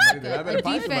leave with somebody, then I better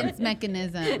find somebody. Defense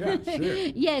mechanism. Yeah,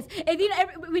 sure. Yes. And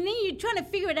when you're trying to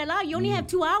figure it out, you only have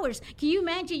 2 hours. Can you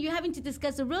imagine you having to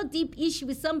discuss a real deep issue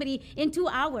with somebody in 2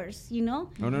 hours, No,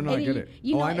 I get it.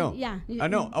 I know. Yeah. I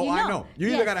know. I know. You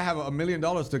either got to have $1 million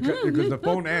to cut because the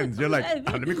phone ends. You're like,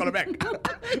 let me call it back.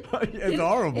 It's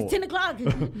horrible. It's 10 o'clock.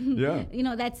 Yeah.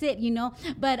 That's it,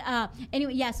 But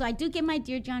anyway, so I do get my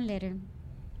Dear John letter.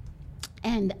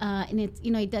 And it's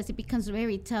it becomes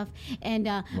very tough, and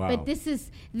but this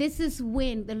is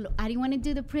when I didn't want to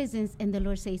do the prisons, and the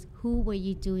Lord says, who were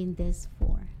you doing this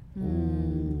for?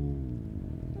 And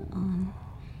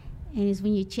it's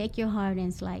when you check your heart, and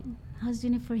it's like, I was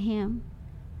doing it for him,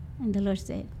 and the Lord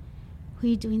said, who are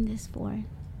you doing this for?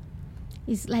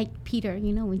 It's like Peter,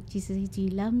 when Jesus says, do you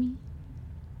love me?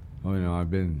 Oh, I've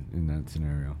been in that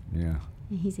scenario. Yeah.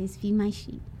 And he says, feed my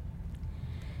sheep.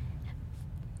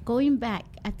 Going back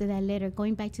after that letter,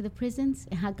 going back to the prisons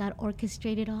and how God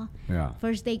orchestrated all. Yeah.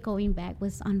 First day going back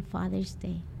was on Father's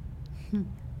Day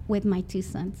with my 2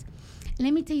 sons. And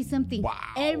let me tell you something. Wow.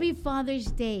 Every Father's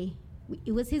Day,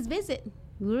 it was his visit.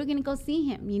 We were going to go see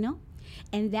him,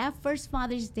 And that first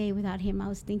Father's Day without him, I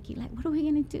was thinking, like, what are we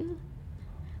going to do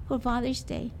for Father's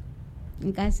Day?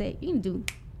 And God said, you can do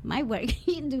my work.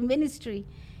 You can do ministry.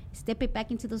 Step it back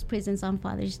into those prisons on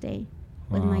Father's Day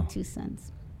with my 2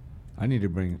 sons. I need to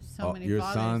bring So many your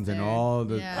fathers sons and there. all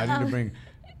the. Yeah. I need to bring.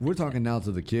 We're talking now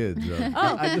to the kids.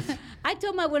 I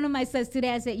told one of my sons today,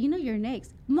 I said, you're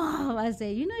next. Mom, I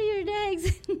said, you're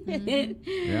next.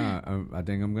 Yeah, I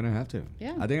think I'm gonna have to.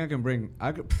 Yeah. I think I can bring.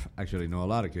 I could actually know a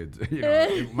lot of kids.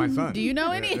 My son. Do you know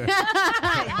any?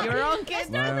 Your own kids?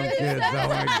 My own kids. Oh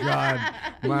my God,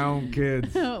 my own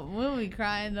kids. We'll be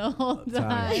crying the whole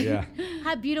time. Yeah.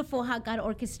 How beautiful how God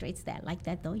orchestrates that like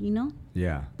that, though,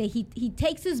 Yeah. That he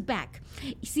takes us back.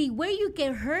 See, where you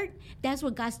get hurt, that's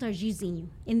where God starts using you,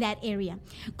 in that area.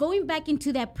 Going back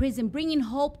into that prison, bringing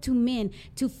hope to men,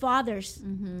 to fathers.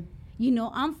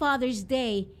 On Father's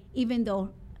Day, even though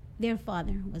their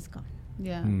father was gone.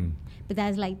 Yeah. But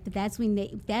that's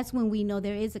when we know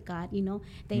there is a God,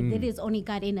 there is only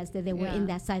God in us, that they were in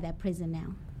that side of that prison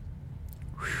now.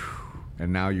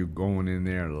 And now you're going in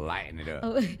there lighting it up.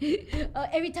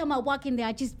 Every time I walk in there,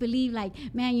 I just believe,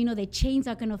 man, the chains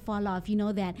are gonna fall off.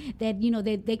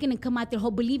 That they're gonna come out there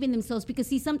whole, believe in themselves. Because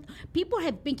see, some people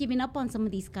have been giving up on some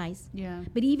of these guys. Yeah.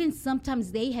 But even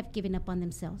sometimes they have given up on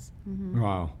themselves.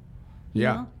 Wow.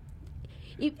 Yeah. You know?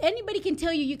 If anybody can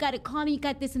tell you got a calling, you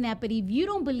got this and that, but if you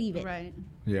don't believe it, Right.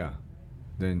 Yeah.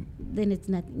 Then it's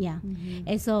nothing. Yeah.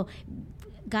 And so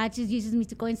God just uses me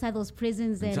to go inside those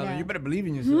prisons and tell them, you better believe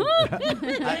in yourself.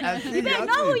 I see you better I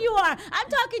know see who you are. I'm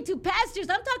talking to pastors.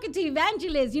 I'm talking to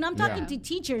evangelists. I'm talking Yeah. to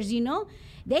teachers.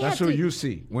 They That's have who to. you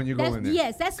see when you go in there.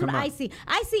 Yes, that's Come what on. I see.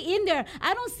 I see in there.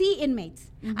 I don't see inmates.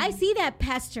 I see that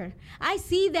pastor. I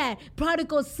see that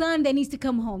prodigal son that needs to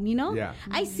come home. Yeah.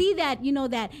 I see that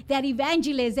that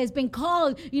evangelist that's been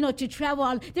called to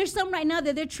travel. There's some right now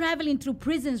that they're traveling through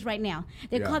prisons right now.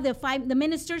 They're Yeah. called the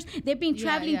ministers. They've been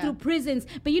traveling through prisons.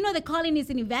 But the calling is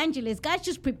an evangelist. God's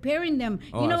just preparing them.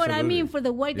 Oh, You know what I absolutely. mean, for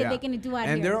the work that Yeah. they're going to do out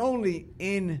And here. they're only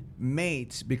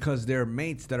inmates because they're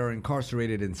mates that are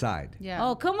incarcerated inside. Yeah.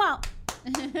 Oh, come on.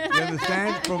 You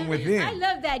understand? From within. I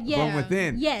love that. Yeah. From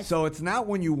within. Yes. So it's not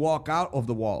when you walk out of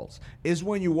the walls. It's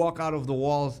when you walk out of the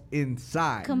walls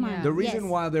inside. Come on. Yeah. The reason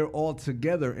Yes. why they're all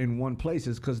together in one place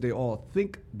is because they all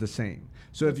think the same.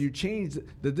 So if you change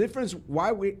the difference,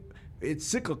 it's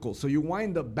cyclical. So you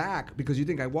wind up back because you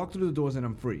think I walk through the doors and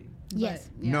I'm free. Yes.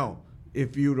 But, yeah. No.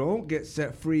 If you don't get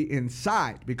set free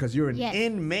inside because you're an Yes.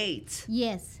 inmate.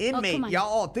 Yes. Oh, Inmate, come on. y'all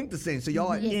all think the same, so y'all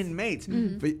are Yes. inmates.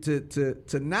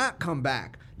 To not come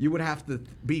back, you would have to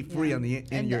be free on the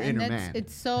in your inner man.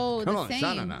 It's so Come the on, same.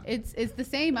 Shanana. It's the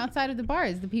same outside of the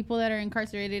bars. The people that are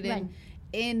incarcerated Right.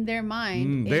 in their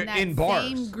mind, they're in that in bars.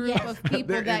 same group Yes. of people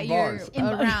They're that in you're bars.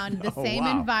 around, the Oh, same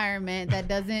wow. environment that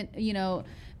doesn't,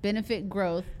 benefit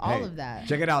growth, all Hey, of that.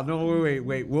 Check it out. No,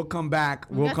 wait. We'll come back.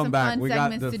 We We'll got come some back. fun We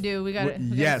got segments to do. We gotta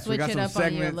yes, we switch got it some up on you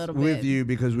a segments little with bit. you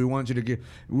because we want you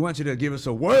to give us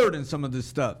a word in some of this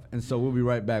stuff. And so we'll be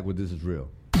right back with This Is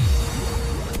Real.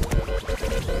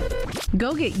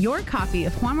 Go get your copy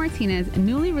of Juan Martinez's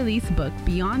newly released book,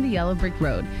 Beyond the Yellow Brick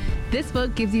Road. This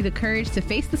book gives you the courage to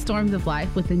face the storms of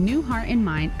life with a new heart and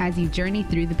mind as you journey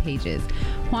through the pages.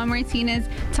 Juan Martinez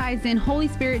ties in Holy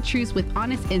Spirit truths with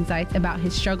honest insights about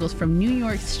his struggles from New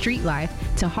York's street life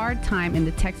to hard time in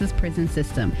the Texas prison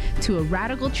system, to a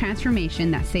radical transformation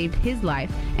that saved his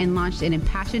life and launched an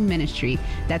impassioned ministry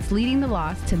that's leading the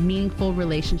lost to meaningful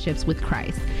relationships with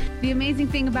Christ. The amazing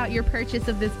thing about your purchase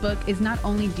of this book is not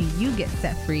only do you get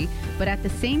set free, but at the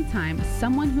same time,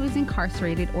 someone who is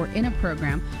incarcerated or in a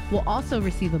program will also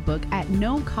receive a book at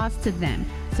no cost to them,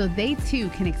 so they too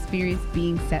can experience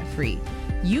being set free.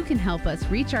 You can help us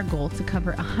reach our goal to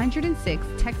cover 106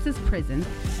 Texas prisons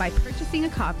by purchasing a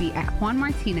copy at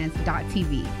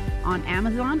juanmartinez.tv, on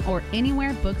Amazon, or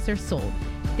anywhere books are sold.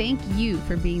 Thank you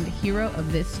for being the hero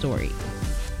of this story.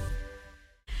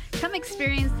 Come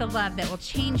experience the love that will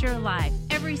change your life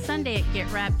every Sunday at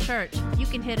Get Rap Church. You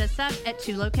can hit us up at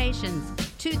 2 locations,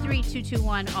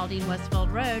 23221 Aldine Westfield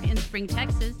Road in Spring,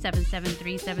 Texas,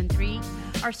 77373.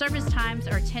 Our service times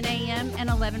are 10 a.m. and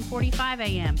 11:45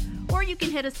 a.m. Or you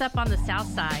can hit us up on the south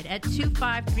side at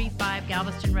 2535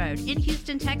 Galveston Road in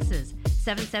Houston, Texas,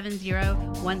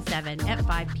 77017 at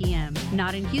 5 p.m.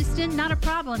 Not in Houston? Not a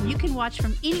problem. You can watch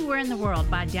from anywhere in the world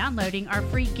by downloading our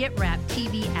free Get Rap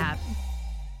TV app.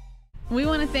 We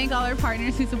want to thank all our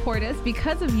partners who support us.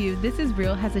 Because of you, This Is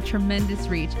Real has a tremendous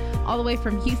reach, all the way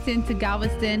from Houston to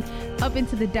Galveston, up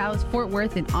into the Dallas, Fort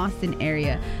Worth, and Austin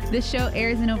area. This show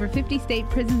airs in over 50 state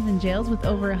prisons and jails with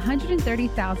over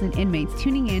 130,000 inmates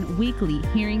tuning in weekly,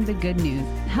 hearing the good news.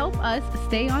 Help us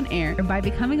stay on air by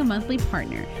becoming a monthly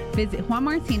partner. Visit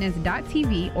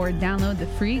juanmartinez.tv or download the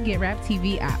free Get Rap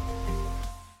TV app.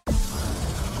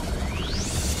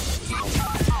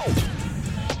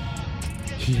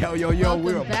 Yo, Welcome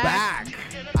we're back.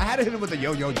 back. I had to hit him with a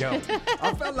yo.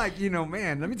 I felt like,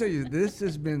 man, let me tell you, this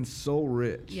has been so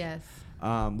rich. Yes.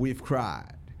 We've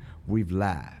cried. We've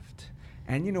laughed.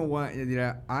 And you know what?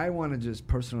 I want to just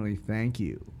personally thank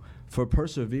you for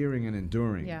persevering and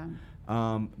enduring. Yeah.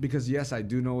 Because, yes, I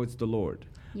do know it's the Lord.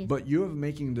 Yes. But you're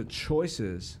making the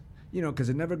choices, because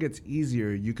it never gets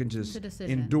easier. You can just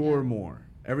endure more.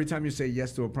 Every time you say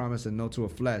yes to a promise and no to a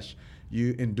flesh,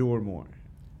 you endure more.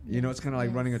 It's kind of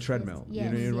like running a treadmill.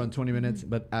 You run 20 minutes,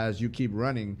 but as you keep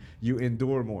running, you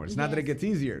endure more. It's not that it gets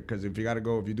easier, because if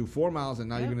you do 4 miles and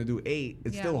now you're going to do 8,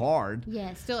 it's still hard.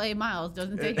 Yes. Still 8 miles.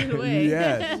 Doesn't take it away.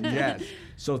 Yes.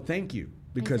 So thank you,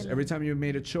 because every time you've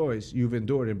made a choice, you've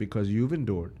endured. And because you've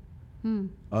endured,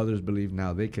 others believe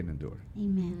now they can endure.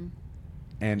 Amen.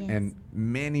 And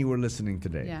many were listening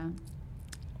today. Yeah.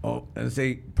 Let's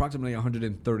say approximately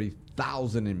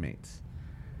 130,000 inmates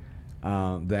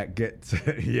that get,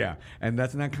 and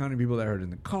that's not counting people that heard in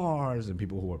the cars and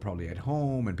people who are probably at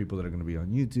home and people that are going to be on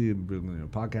YouTube and people on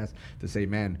podcasts to say,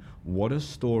 man, what a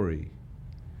story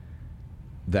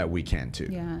that we can too.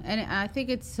 Yeah, and I think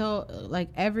it's so, like,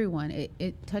 everyone,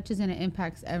 it touches and it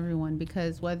impacts everyone,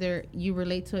 because whether you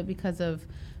relate to it because of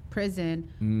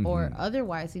prison or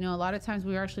otherwise, a lot of times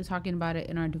we were actually talking about it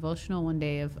in our devotional one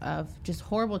day of just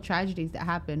horrible tragedies that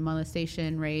happen,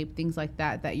 molestation, rape, things like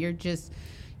that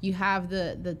you have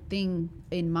the thing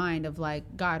in mind of, like,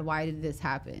 God, why did this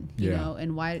happen? You know,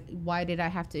 and why did I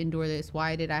have to endure this?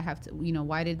 Why did I have to,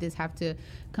 why did this have to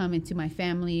come into my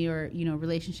family or,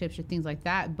 relationships or things like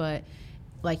that? But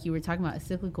like you were talking about, it's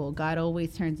cyclical. God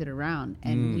always turns it around,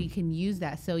 and we can use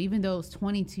that. So even though it's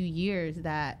 22 years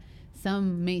that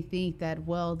some may think that,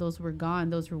 well, those were gone,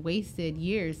 those were wasted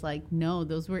years. Like, no,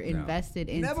 those were invested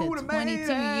into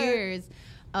 22 years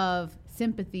of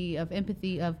sympathy, of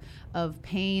empathy, of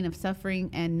pain, of suffering,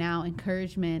 and now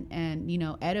encouragement and,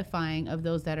 edifying of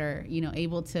those that are,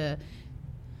 able to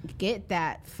get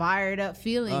that fired up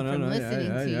feeling from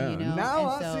listening to you. Now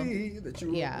I see that you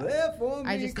were there for me.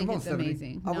 I just think it's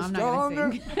amazing. No, I'm not going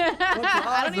to sing.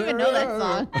 I don't even know that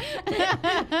song.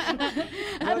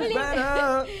 I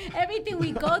believe everything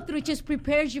we go through just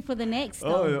prepares you for the next.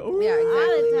 Oh, yeah. Ooh, all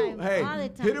the time. Hey, all the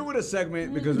time. hit it with a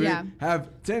segment, because we have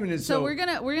 10 minutes. So we're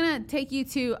gonna take you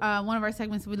to one of our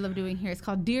segments we love doing here. It's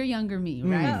called Dear Younger Me,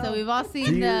 right? So we've all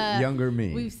seen Younger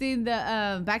Me. We've seen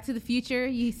the Back to the Future.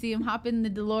 You see him hop in the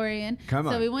DeLorean. Come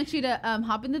on. So we want you to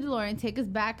hop in the DeLorean, take us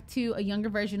back to a younger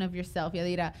version of yourself,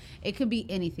 Yadira. It could be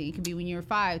anything. It could be when you were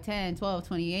 5, 10, 12,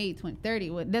 28, 20, 30.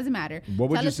 It doesn't matter. What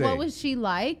would tell you us say? What was she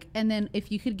like? And then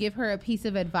if you could give her a piece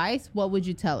of advice, what would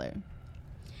you tell her?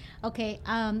 Okay.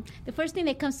 The first thing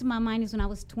that comes to my mind is when I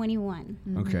was 21.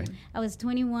 Okay. I was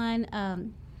 21.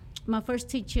 My first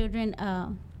 2 children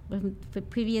with the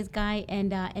previous guy,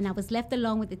 and I was left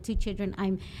alone with the 2 children.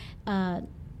 I'm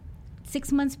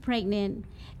 6 months pregnant,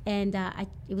 and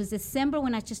it was December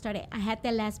when I had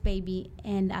that last baby,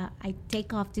 and I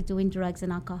take off to doing drugs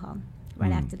and alcohol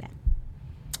right after that.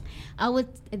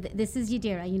 This is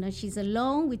Yadira, she's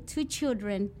alone with 2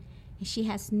 children, and she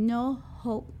has no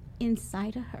hope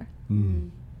inside of her.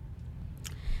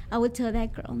 I would tell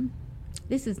that girl,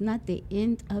 this is not the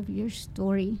end of your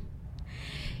story.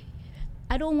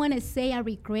 I don't want to say I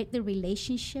regret the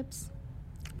relationships,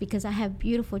 because I have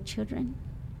beautiful children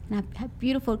and I have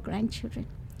beautiful grandchildren.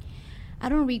 I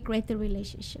don't regret the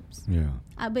relationships. Yeah.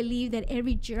 I believe that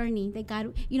every journey that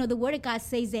God, the Word of God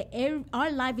says that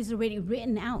our life is already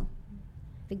written out.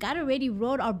 That God already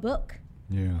wrote our book.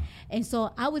 Yeah. And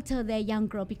so I would tell that young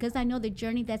girl, because I know the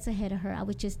journey that's ahead of her, I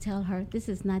would just tell her, this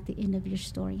is not the end of your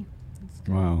story.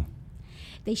 Wow.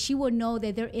 That she will know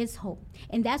that there is hope.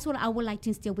 And that's what I would like to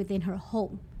instill within her,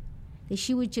 hope. That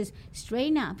she would just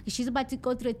straighten up, because she's about to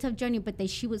go through a tough journey, but that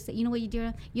she would say, you know what,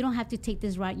 Yadira, you don't have to take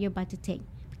this route you're about to take,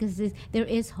 because there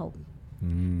is hope.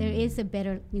 There is a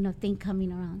better, thing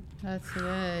coming around. That's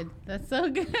good. That's so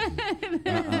good.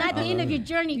 It's not the end of your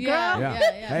journey, girl. Yeah.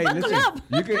 Hey, Buckle listen,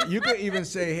 up. you could even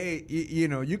say, hey,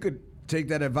 you could take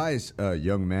that advice,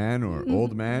 young man or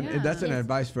old man. Yeah. That's an Yes.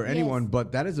 advice for anyone, Yes.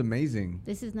 but that is amazing.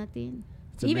 This is not the end.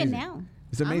 It's Even amazing. now.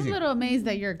 It's amazing. I'm a little amazed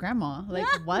that you're a grandma. Like,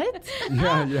 what?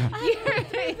 Yeah.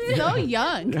 You're so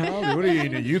young. Yeah, what are you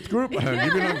in a youth group? You been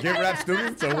on Get Rap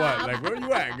students or what? Like, where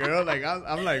you at, girl? Like,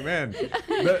 I'm like, man,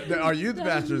 our youth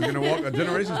pastor is gonna walk, a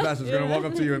generations pastor is gonna walk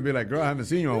up to you and be like, girl, I haven't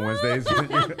seen you on Wednesdays.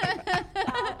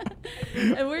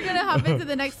 And we're gonna hop into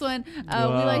the next one. We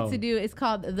like to do. It's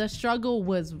called "The Struggle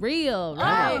Was Real."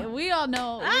 Right? We all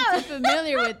know. We're too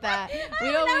familiar with that.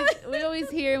 We always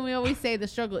hear and we always say the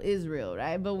struggle is real,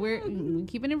 right? But we're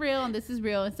keeping it real, and this is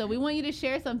real. And so we want you to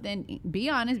share something. Be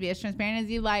honest. Be as transparent as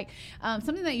you like.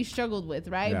 Something that you struggled with,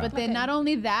 right? Yeah. But then not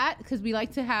only that, because we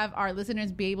like to have our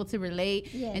listeners be able to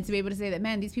relate and to be able to say that,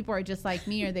 man, these people are just like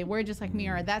me, or they were just like me,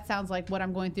 or that sounds like what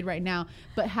I'm going through right now.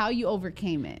 But how you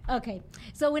overcame it. Okay.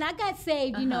 So when I got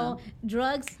saved, you know,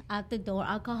 drugs out the door,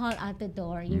 alcohol out the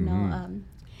door, you know,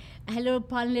 I had a little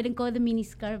problem letting go of the mini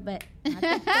skirt, but out the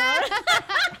door.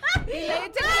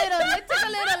 It took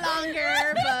a little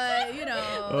longer, but you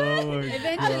know,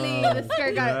 eventually the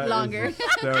skirt got longer.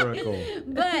 Hysterical.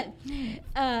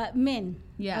 But men.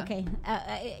 Yeah. Okay.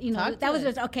 You know, Talk that to was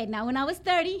us. just, okay. Now, when I was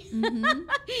 30,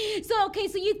 so okay,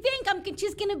 so you think I'm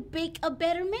just gonna make a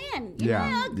better man? You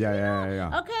know?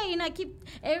 Yeah. Okay, you know,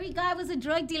 every guy was a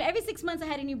drug dealer. Every 6 months, I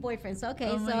had a new boyfriend. So okay,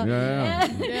 so Yeah.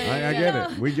 I get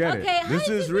it. We get it. Okay, This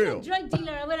how is real. A drug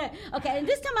dealer or whatever. Okay, and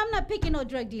this time I'm not picking no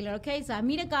drug dealer. Okay, so I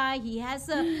meet a guy. He has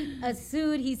a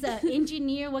suit. He's an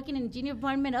engineer working in an engineer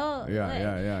department. Oh,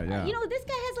 Yeah. you know, this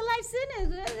guy has a life sentence.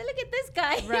 Look at this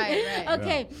guy. Right.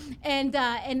 Okay, and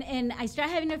I start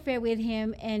having an affair with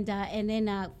him, and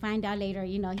then find out later,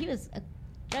 you know, he was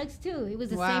drugs too. It was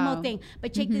the same old thing.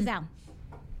 But check this out.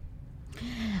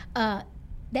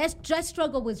 That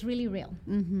struggle was really real.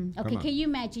 Okay, can you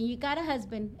imagine? You got a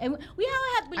husband, and we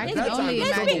all have. I At can that time, only the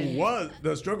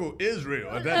imagine. struggle is real.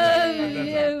 At that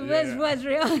time. Was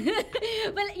real.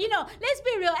 But you know, let's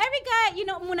be real. Every guy, you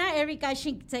know, well, not every guy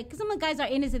should say, because some of the guys are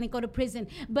innocent and go to prison.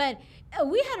 But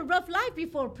we had a rough life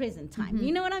before prison time.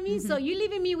 You know what I mean? So you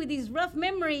leaving me with these rough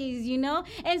memories, you know.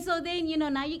 And so then, you know,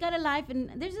 now you got a life,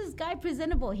 and there's this guy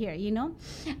presentable here, you know.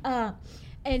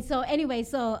 And so anyway,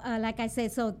 so like I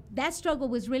said, so that struggle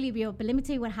was really real. But let me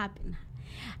tell you what happened.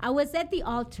 I was at the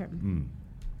altar.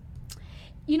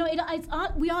 You know,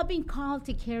 we all been called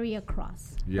to carry a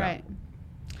cross. Yeah. Right.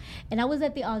 And I was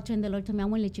at the altar, and the Lord told me, I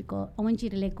want to let you go. I want you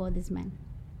to let go of this man.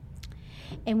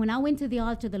 And when I went to the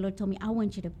altar, the Lord told me, I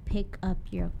want you to pick up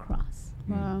your cross.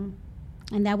 Wow.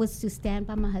 And that was to stand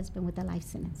by my husband with a life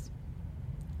sentence.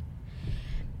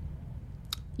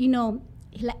 You know,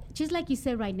 just like you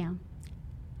said right now,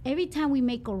 every time we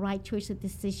make a right choice or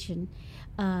decision,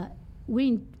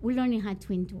 we're learning how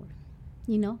to endure,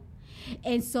 you know?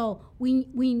 And so, we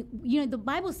you know, the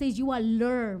Bible says you are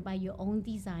lured by your own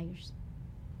desires.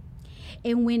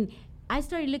 And when I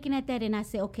started looking at that, and I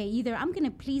said, okay, either I'm going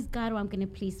to please God or I'm going to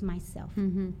please myself.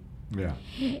 Yeah.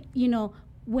 You know,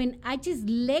 when I just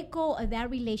let go of that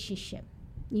relationship,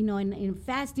 you know, and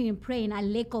fasting and praying, I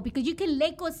let go, because you can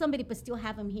let go of somebody but still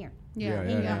have them here. In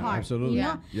your heart. Absolutely. You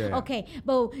know? Yeah. Okay,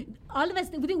 but all of us,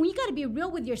 when you got to be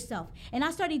real with yourself. And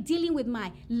I started dealing with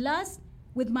my lust,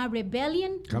 with my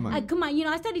rebellion. Come on. You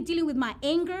know, I started dealing with my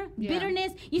anger,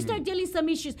 bitterness. You start dealing some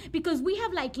issues, because we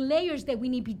have like layers that we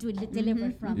need to be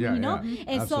delivered from, Yeah, you know? yeah.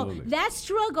 And Absolutely. so that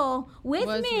struggle with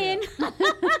men,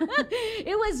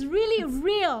 it was really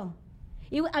real.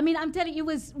 I'm telling you, it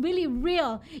was really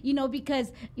real, you know,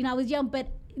 because, you know, I was young, but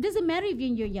it doesn't matter if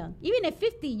you're young. Even at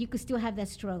 50, you could still have that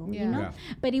struggle, you know? Yeah.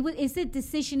 But it's a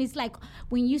decision. It's like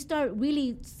when you start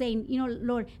really saying, you know,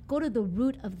 Lord, go to the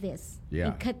root of this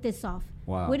and cut this off.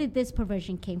 Wow. Where did this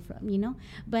perversion came from, you know?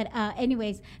 But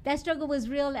anyways, that struggle was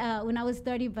real when I was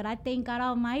 30, but I thank God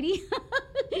Almighty.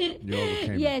 You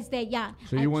overcame Yes, it.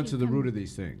 So I you went to the overcame root of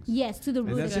these things. Yes, to the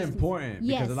root And of that's these things. important,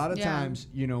 because a lot of Yeah. times,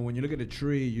 you know, when you look at a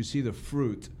tree, you see the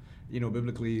fruit. You know,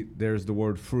 biblically, there's the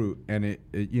word fruit, and it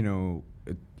you know,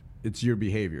 it's your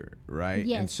behavior, right?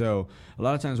 Yes. And so a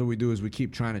lot of times what we do is we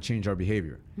keep trying to change our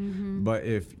behavior. But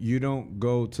if you don't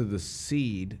go to the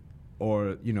seed,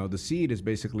 or, you know, the seed is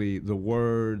basically the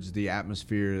words, the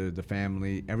atmosphere, the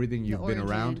family, everything you've been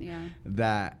origin, around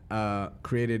that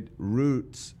created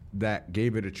roots that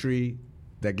gave it a tree,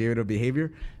 that gave it a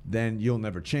behavior, then you'll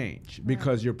never change,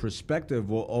 because your perspective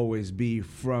will always be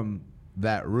from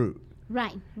that root.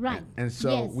 Right. And so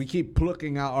Yes. we keep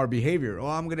plucking out our behavior. Oh,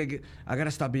 I got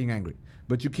to stop being angry.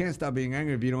 But you can't stop being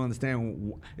angry if you don't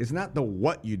understand. It's not the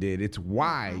what you did, it's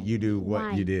why you do what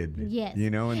Why. you did. Yes. You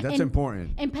know, and that's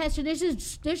important. And Pastor, there's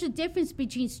a difference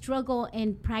between struggle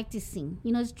and practicing.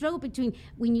 You know, struggle between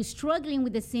when you're struggling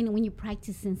with the sin and when you're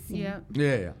practicing sin.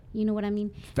 Yeah. You know what I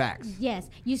mean? Facts. Yes.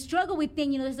 You struggle with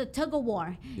things, you know, there's a tug of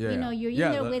war. Yeah. You know, you're in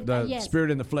yeah, there the, with the yes.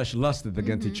 spirit and the flesh lusted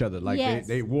against each other. Like Yes.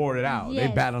 they wore it out. Yes.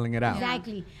 They battling it out.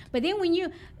 Exactly. But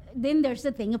then there's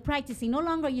the thing of practicing. No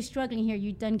longer are you struggling here,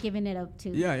 you're done giving it up to.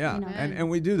 Yeah. You know? And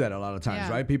we do that a lot of times,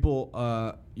 Yeah. right? People,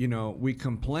 you know, we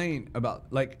complain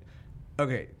about, like,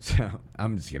 Okay, so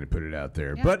I'm just gonna put it out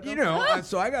there, but you know,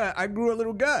 I grew a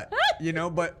little gut, you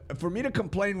know. But for me to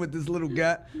complain with this little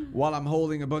gut while I'm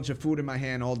holding a bunch of food in my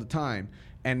hand all the time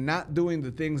and not doing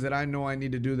the things that I know I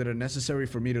need to do that are necessary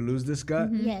for me to lose this gut,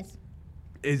 Yes.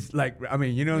 is like, I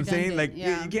mean, you know what I'm saying? Like,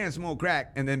 yeah. you can't smoke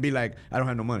crack and then be like, I don't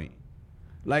have no money.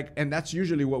 Like, and that's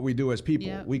usually what we do as people.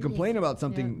 Yep. We complain about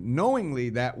something knowingly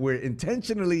that we're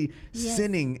intentionally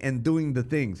sinning and doing the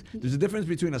things. There's a difference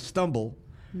between a stumble,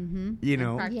 you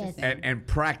know, and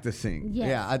practicing. Yes.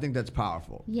 Yeah, I think that's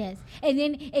powerful. Yes. And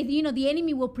then, you know, the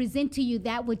enemy will present to you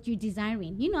that what you're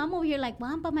desiring. You know, I'm over here like,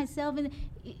 well, I'm by myself. And,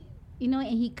 you know,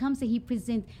 and he comes and he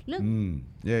presents, look,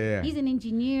 Yeah. he's an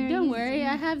engineer. Don't worry,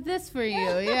 I have this for you.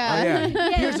 Oh, Yeah.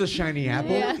 yeah. Here's a shiny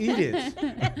apple. Eat it.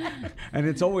 And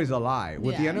it's always a lie.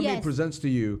 What the enemy presents to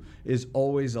you is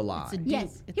always a lie.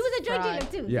 Yes. He was a drug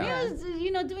dealer, too. Yeah. He was,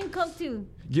 you know, doing coke, too.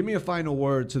 Give me a final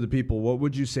word to the people. What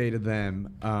would you say to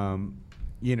them,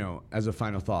 you know, as a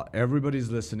final thought?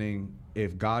 Everybody's listening.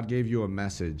 If God gave you a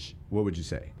message, what would you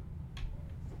say?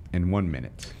 In 1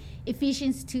 minute.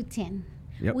 Ephesians 2:10.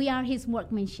 Yep. We are his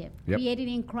workmanship, created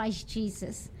in Christ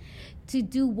Jesus to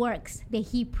do works that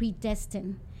he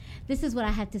predestined. This is what I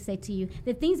have to say to you.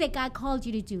 The things that God called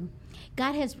you to do,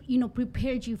 God has, you know,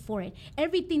 prepared you for it.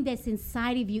 Everything that's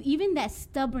inside of you, even that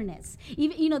stubbornness,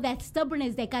 even, you know, that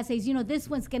stubbornness that God says, you know, this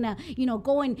one's going to, you know,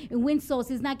 go and win souls.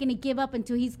 He's not going to give up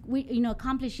until he's, you know,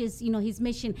 accomplishes, you know, his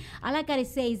mission. All I got to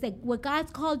say is that what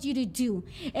God's called you to do,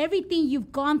 everything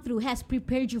you've gone through has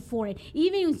prepared you for it.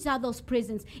 Even inside those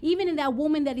prisons, even in that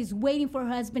woman that is waiting for her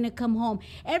husband to come home,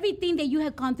 everything that you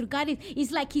have gone through, God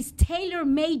is like he's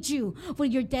tailor-made you for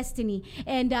your destiny.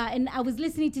 And I was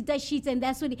listening to Dutch Sheets, and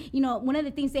that's what, you know, one of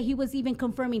the things that he was even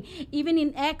confirming. Even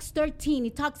in Acts 13,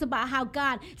 it talks about how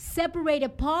God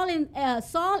separated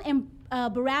Saul and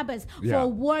Barabbas for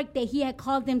work that he had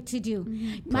called them to do.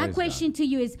 My question to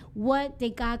you is, what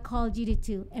did God call you to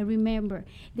do? And remember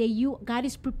that God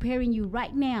is preparing you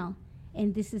right now,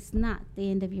 and this is not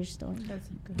the end of your story.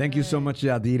 Thank you so much,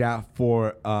 Yadira,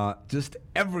 for just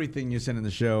everything you said in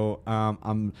the show.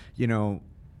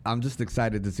 I'm just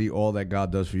excited to see all that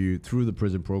God does for you through the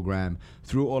prison program,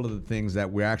 through all of the things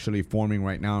that we're actually forming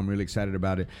right now. I'm really excited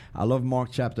about it. I love Mark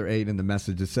chapter 8 in the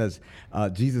message. It says,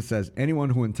 Jesus says,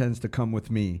 anyone who intends to come with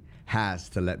me has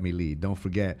to let me lead. Don't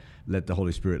forget, let the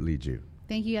Holy Spirit lead you.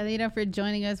 Thank you, Yadira, for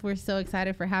joining us. We're so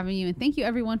excited for having you. And thank you,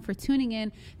 everyone, for tuning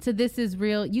in to This Is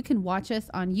Real. You can watch us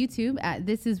on YouTube at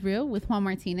This Is Real with Juan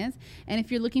Martinez. And if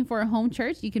you're looking for a home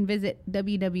church, you can visit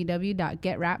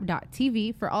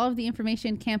www.getrap.tv for all of the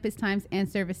information, campus times, and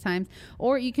service times.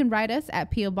 Or you can write us at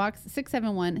P.O. Box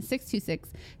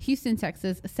 671-626, Houston,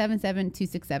 Texas,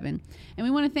 77267. And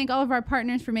we want to thank all of our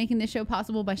partners for making this show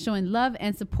possible by showing love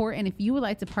and support. And if you would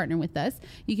like to partner with us,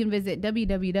 you can visit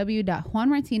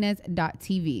www.juanmartinez.tv.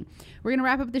 We're going to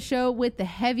wrap up the show with the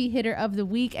heavy hitter of the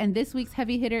week, and this week's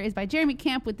heavy hitter is by Jeremy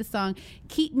Camp with the song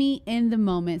Keep Me in the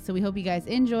Moment. So we hope you guys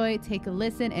enjoy, take a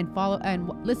listen, and follow and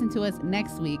listen to us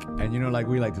next week. And you know, like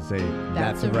we like to say,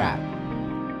 that's a wrap.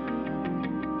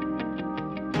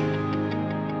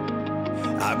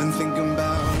 I've been thinking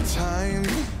about time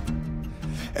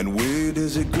and where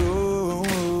does it go?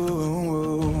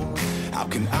 How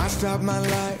can I stop my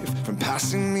life from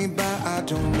passing me by? I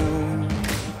don't know.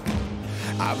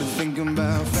 I've been thinking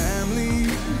about family,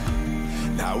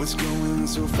 now it's going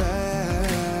so fast.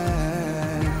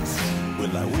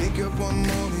 Will I wake up one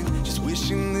morning just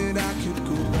wishing that I could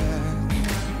go back?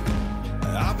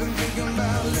 I've been thinking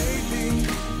about lately,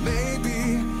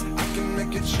 maybe I can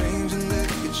make a change and let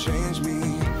it change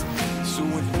me. So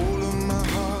with all of my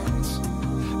heart,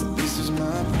 this is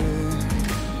my prayer.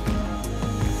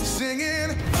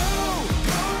 Singing, oh,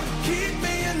 Lord, keep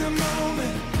me in the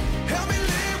moment. Help me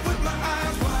live with my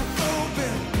eyes wide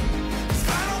open. 'Cause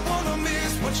I don't wanna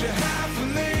miss what you have for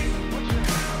me.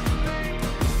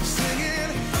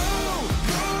 Singing, oh,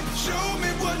 Lord, show me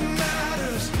what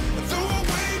matters. And throw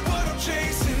away what I'm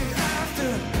chasing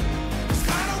after. 'Cause I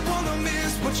don't wanna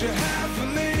miss what you have for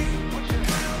me.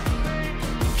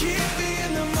 Keep me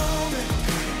in the moment.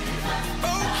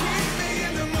 Oh, keep me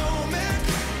in the moment.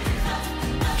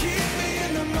 Keep me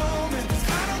in the moment. 'Cause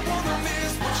I don't wanna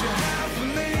miss what you have for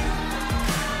me.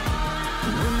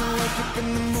 When I wake up in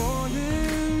the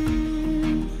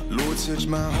morning, Lord, touch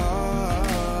my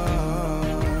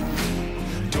heart.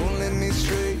 Don't let me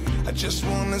stray, I just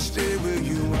wanna stay where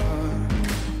you are.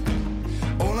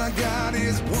 All I got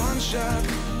is one shot,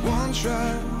 one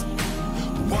try,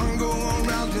 one go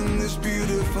around in this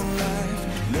beautiful life.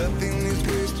 Nothing is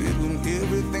wasted when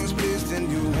everything's placed in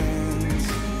your hands.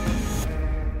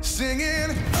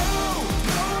 Singing, oh,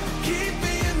 Lord, keep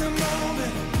me in the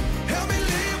moment. Help me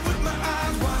live with my eyes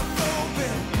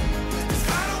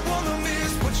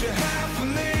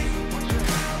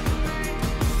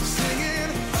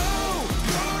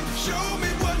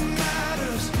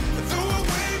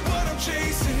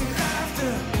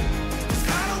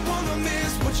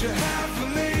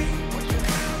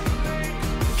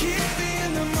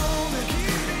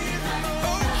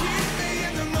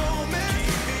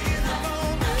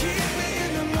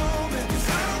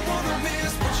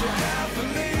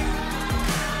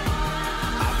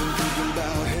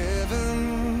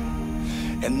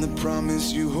and the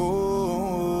promise you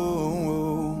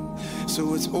hold.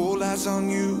 So it's all eyes on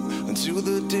you until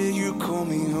the day you call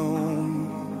me home.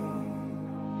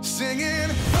 Singing,